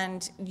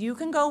 And you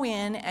can go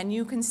in and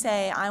you can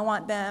say, I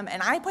want them,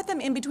 and I put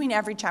them in between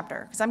every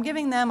chapter because I'm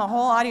giving them a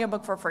whole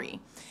audiobook for free.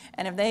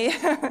 And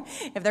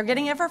if they're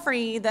getting it for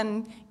free,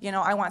 then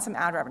I want some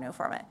ad revenue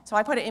from it. So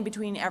I put it in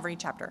between every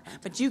chapter.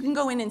 But you can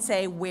go in and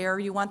say where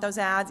you want those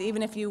ads,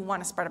 even if you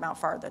want to spread them out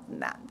farther than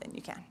that, then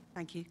you can.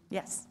 Thank you.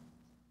 Yes.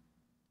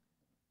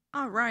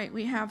 All right,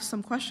 we have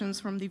some questions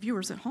from the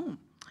viewers at home.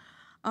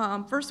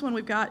 First one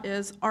we've got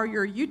is, are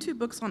your YouTube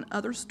books on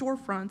other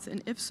storefronts,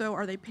 and if so,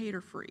 are they paid or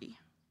free?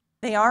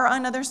 They are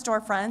on other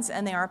storefronts,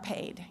 and they are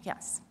paid,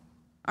 yes.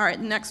 All right,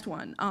 next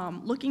one.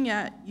 Looking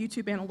at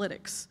YouTube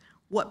analytics,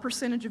 what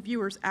percentage of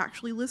viewers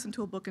actually listen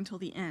to a book until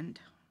the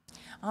end?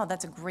 Oh,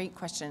 that's a great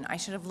question. I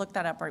should have looked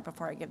that up right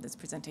before I give this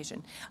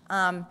presentation.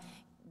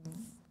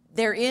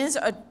 There is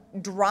a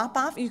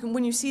drop-off.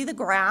 When you see the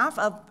graph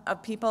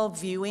of people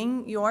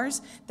viewing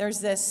yours, there's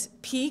this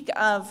peak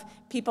of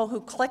people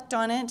who clicked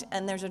on it,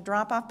 and there's a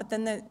drop-off, but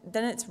then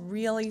it's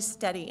really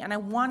steady. And I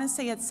want to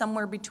say it's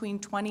somewhere between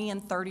 20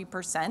 and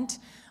 30%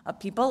 of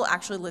people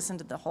actually listen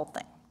to the whole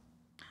thing.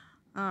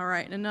 All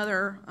right,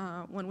 another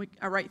one.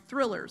 I write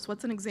thrillers.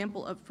 What's an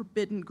example of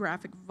forbidden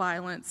graphic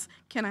violence?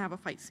 Can I have a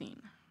fight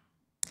scene?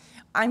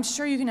 I'm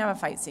sure you can have a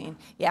fight scene.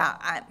 Yeah,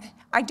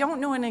 I don't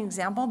know an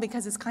example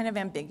because it's kind of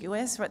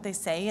ambiguous what they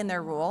say in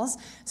their rules,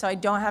 so I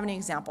don't have any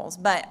examples.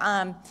 But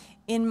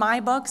in my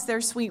books,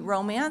 there's sweet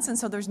romance, and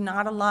so there's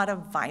not a lot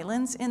of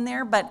violence in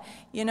there. But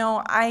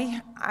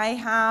I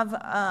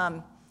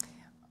have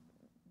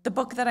the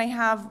book that I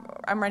have.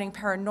 I'm writing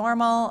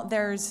paranormal.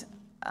 There's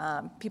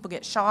people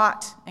get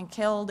shot and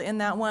killed in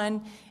that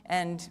one,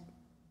 and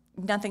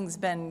nothing's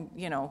been,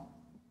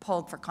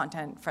 pulled for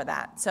content for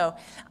that. So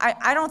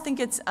I don't think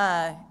it's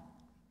a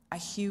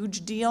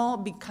huge deal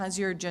because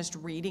you're just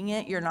reading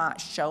it, you're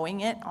not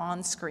showing it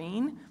on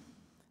screen.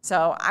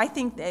 So I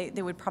think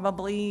they would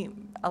probably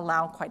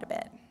allow quite a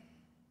bit.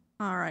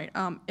 All right.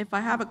 If I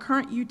have a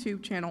current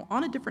YouTube channel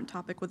on a different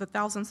topic with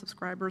 1,000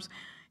 subscribers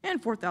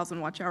and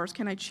 4,000 watch hours,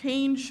 can I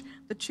change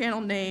the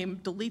channel name,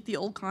 delete the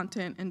old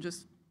content, and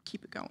just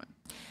keep it going?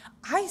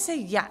 I say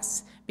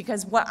yes,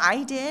 because what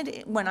I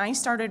did when I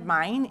started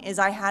mine is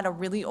I had a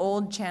really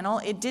old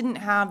channel. It didn't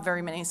have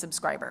very many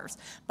subscribers,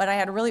 but I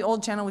had a really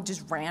old channel with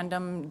just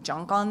random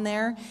junk on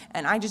there,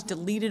 and I just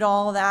deleted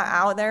all that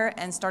out there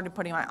and started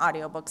putting my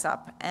audiobooks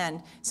up.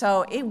 And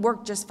so it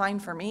worked just fine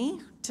for me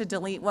to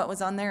delete what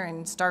was on there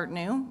and start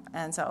new,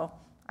 and so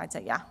I'd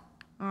say yeah.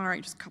 All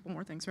right, just a couple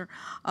more things here.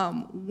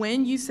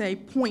 When you say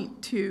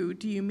point to,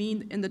 do you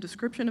mean in the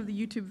description of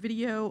the YouTube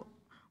video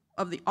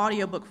of the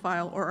audiobook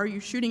file, or are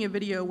you shooting a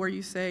video where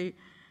you say,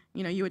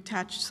 you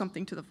attach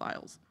something to the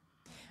files?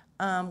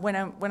 When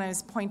I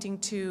was pointing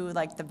to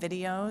like the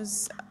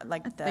videos,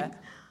 like the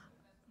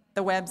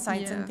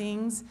websites and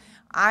things,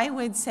 I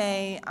would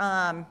say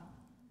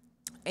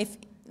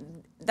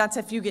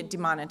if you get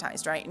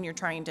demonetized, right, and you're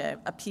trying to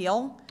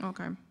appeal.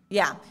 Okay.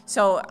 Yeah,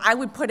 so I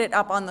would put it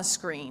up on the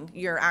screen,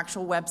 your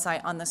actual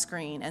website on the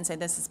screen, and say,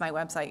 this is my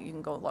website, you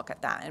can go look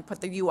at that, and put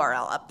the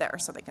URL up there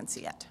so they can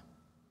see it.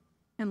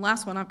 And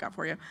last one I've got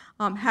for you.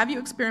 Have you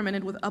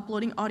experimented with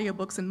uploading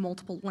audiobooks in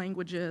multiple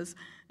languages?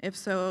 If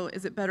so,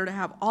 is it better to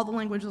have all the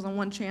languages on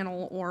one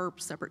channel or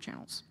separate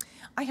channels?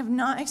 I have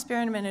not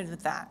experimented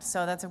with that,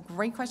 so that's a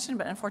great question,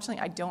 but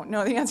unfortunately I don't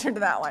know the answer to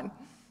that one.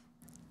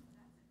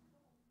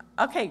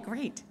 Okay,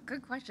 great.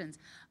 Good questions.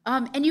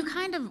 And you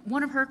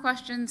one of her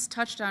questions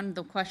touched on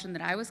the question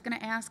that I was going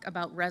to ask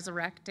about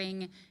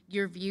resurrecting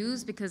your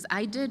views, because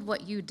I did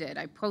what you did.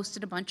 I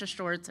posted a bunch of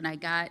shorts and I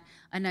got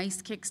a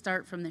nice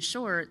kickstart from the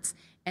shorts,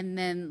 and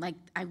then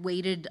I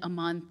waited a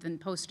month and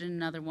posted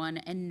another one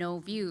and no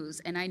views.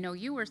 And I know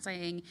you were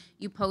saying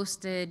you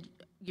posted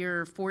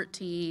your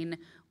 14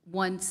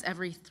 once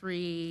every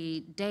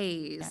 3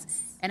 days.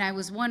 Yes. And I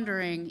was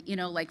wondering,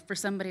 for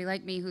somebody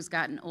like me who's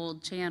got an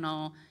old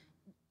channel,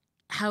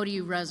 how do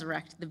you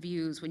resurrect the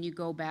views when you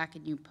go back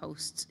and you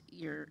post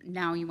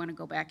now you want to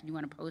go back and you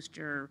want to post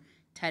your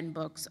 10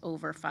 books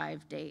over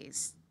 5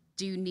 days?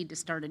 Do you need to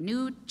start a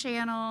new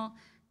channel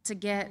to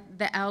get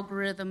the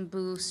algorithm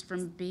boost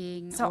from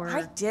being? So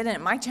I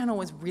didn't. My channel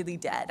was really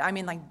dead. I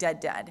mean,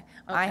 dead. Okay.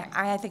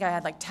 I think I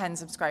had 10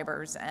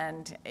 subscribers,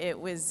 and it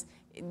was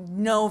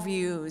no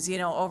views,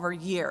 over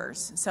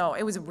years. So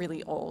it was a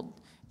really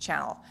old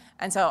channel.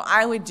 And so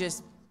I would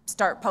just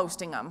start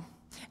posting them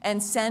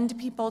and send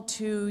people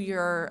to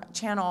your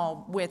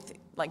channel with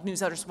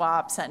newsletter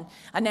swaps and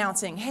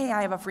announcing, hey,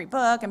 I have a free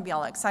book, and be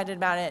all excited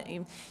about it.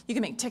 You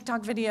can make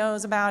TikTok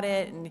videos about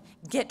it and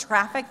get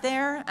traffic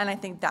there, and I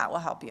think that will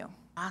help you.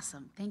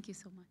 Awesome. Thank you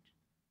so much.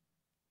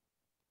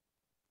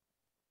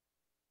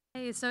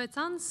 Hey, so it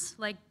sounds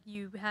like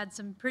you had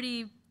some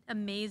pretty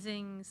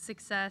amazing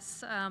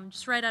success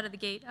just right out of the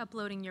gate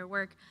uploading your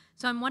work.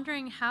 So I'm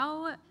wondering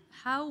how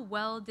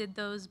well did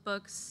those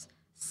books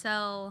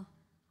sell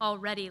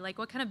already?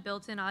 What kind of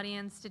built-in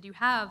audience did you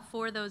have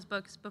for those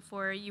books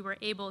before you were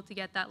able to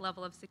get that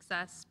level of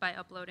success by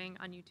uploading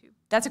on YouTube?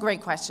 That's a great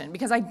question,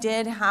 because I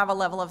did have a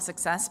level of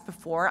success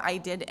before I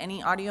did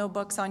any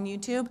audiobooks on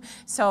YouTube.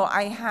 So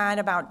I had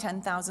about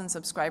 10,000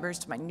 subscribers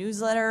to my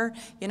newsletter.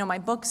 My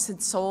books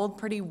had sold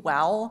pretty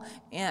well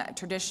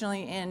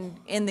traditionally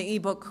in the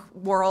ebook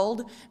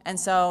world. And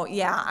so,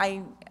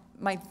 yeah,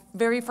 my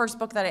very first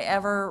book that I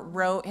ever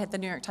wrote hit the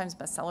New York Times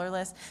bestseller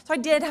list. So I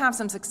did have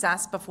some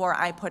success before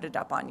I put it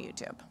up on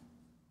YouTube.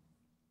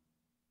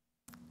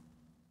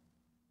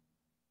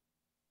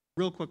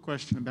 Real quick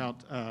question about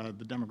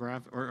the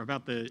demographic, or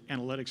about the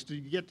analytics. Do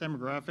you get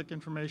demographic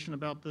information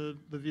about the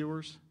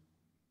viewers?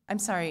 I'm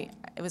sorry,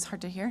 it was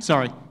hard to hear.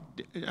 Sorry,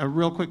 a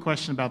real quick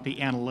question about the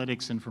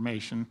analytics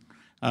information.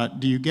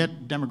 Do you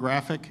get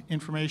demographic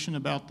information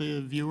about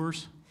the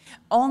viewers?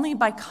 Only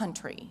by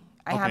country.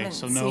 I haven't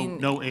so seen.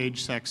 No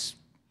age, sex.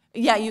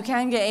 Yeah, you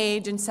can get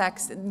age and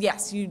sex.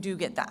 Yes, you do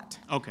get that.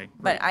 Okay.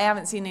 But I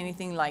haven't seen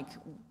anything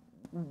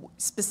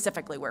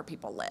specifically where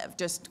people live,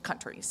 just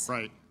countries.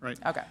 Right.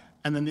 Okay.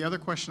 And then the other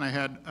question I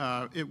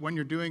had, when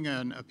you're doing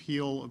an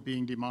appeal of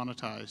being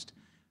demonetized,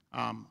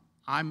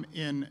 I'm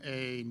in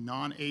a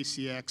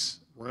non-ACX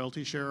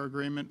royalty share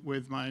agreement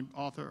with my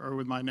author or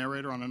with my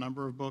narrator on a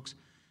number of books.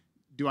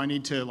 Do I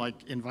need to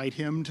invite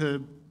him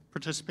to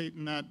participate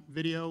in that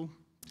video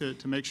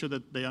to make sure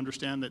that they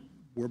understand that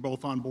we're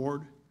both on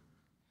board?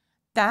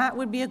 That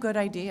would be a good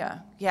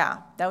idea. Yeah,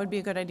 that would be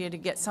a good idea to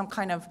get some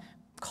kind of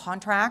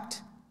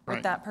contract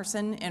with that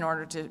person in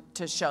order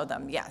to show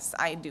them, yes,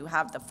 I do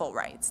have the full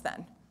rights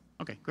then.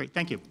 Okay, great.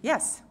 Thank you.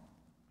 Yes.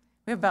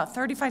 We have about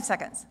 35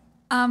 seconds.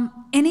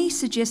 Any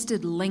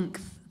suggested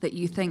length that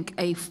you think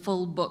a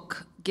full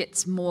book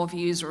gets more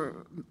views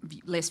or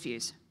less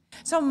views?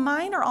 So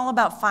mine are all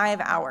about 5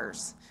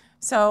 hours.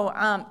 So,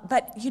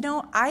 but you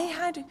know, I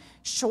had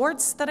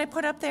shorts that I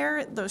put up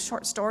there, those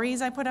short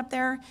stories I put up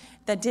there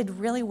that did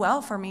really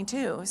well for me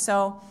too.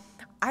 So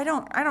I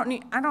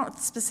don't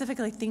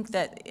specifically think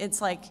that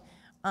it's like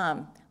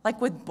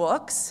with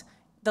books,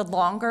 the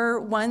longer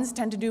ones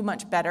tend to do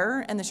much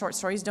better and the short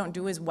stories don't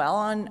do as well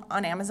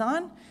on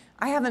Amazon.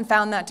 I haven't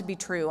found that to be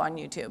true on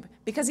YouTube,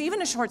 because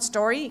even a short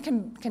story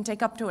can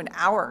take up to an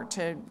hour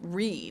to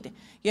read,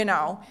 you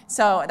know?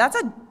 So that's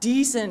a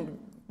decent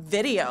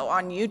video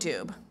on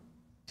YouTube.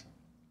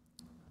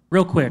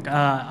 Real quick,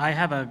 I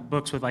have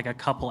books with like a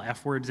couple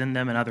F words in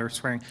them and other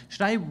swearing.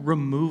 Should I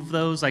remove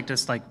those, like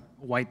just like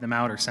white them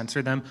out or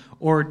censor them,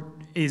 or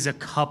is a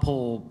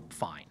couple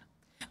fine?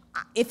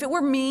 If it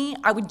were me,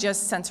 I would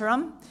just censor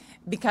them,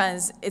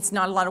 because it's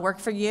not a lot of work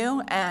for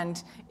you,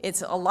 and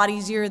it's a lot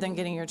easier than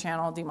getting your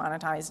channel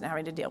demonetized and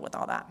having to deal with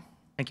all that.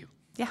 Thank you.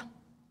 Yeah.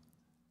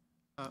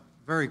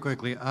 Very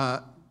quickly,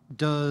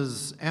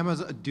 does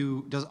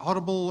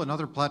Audible and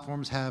other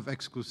platforms have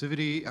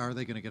exclusivity? Are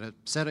they going to get a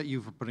set at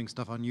you for putting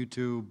stuff on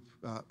YouTube?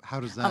 How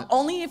does that?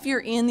 Only if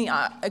you're in the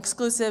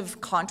exclusive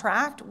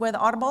contract with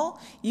Audible.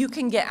 You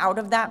can get out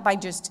of that by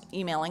just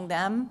emailing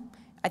them.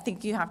 I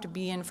think you have to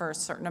be in for a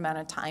certain amount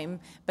of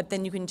time, but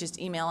then you can just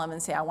email them and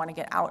say, I want to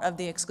get out of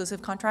the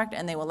exclusive contract,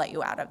 and they will let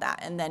you out of that,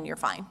 and then you're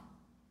fine.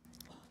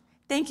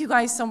 Thank you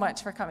guys so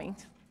much for coming.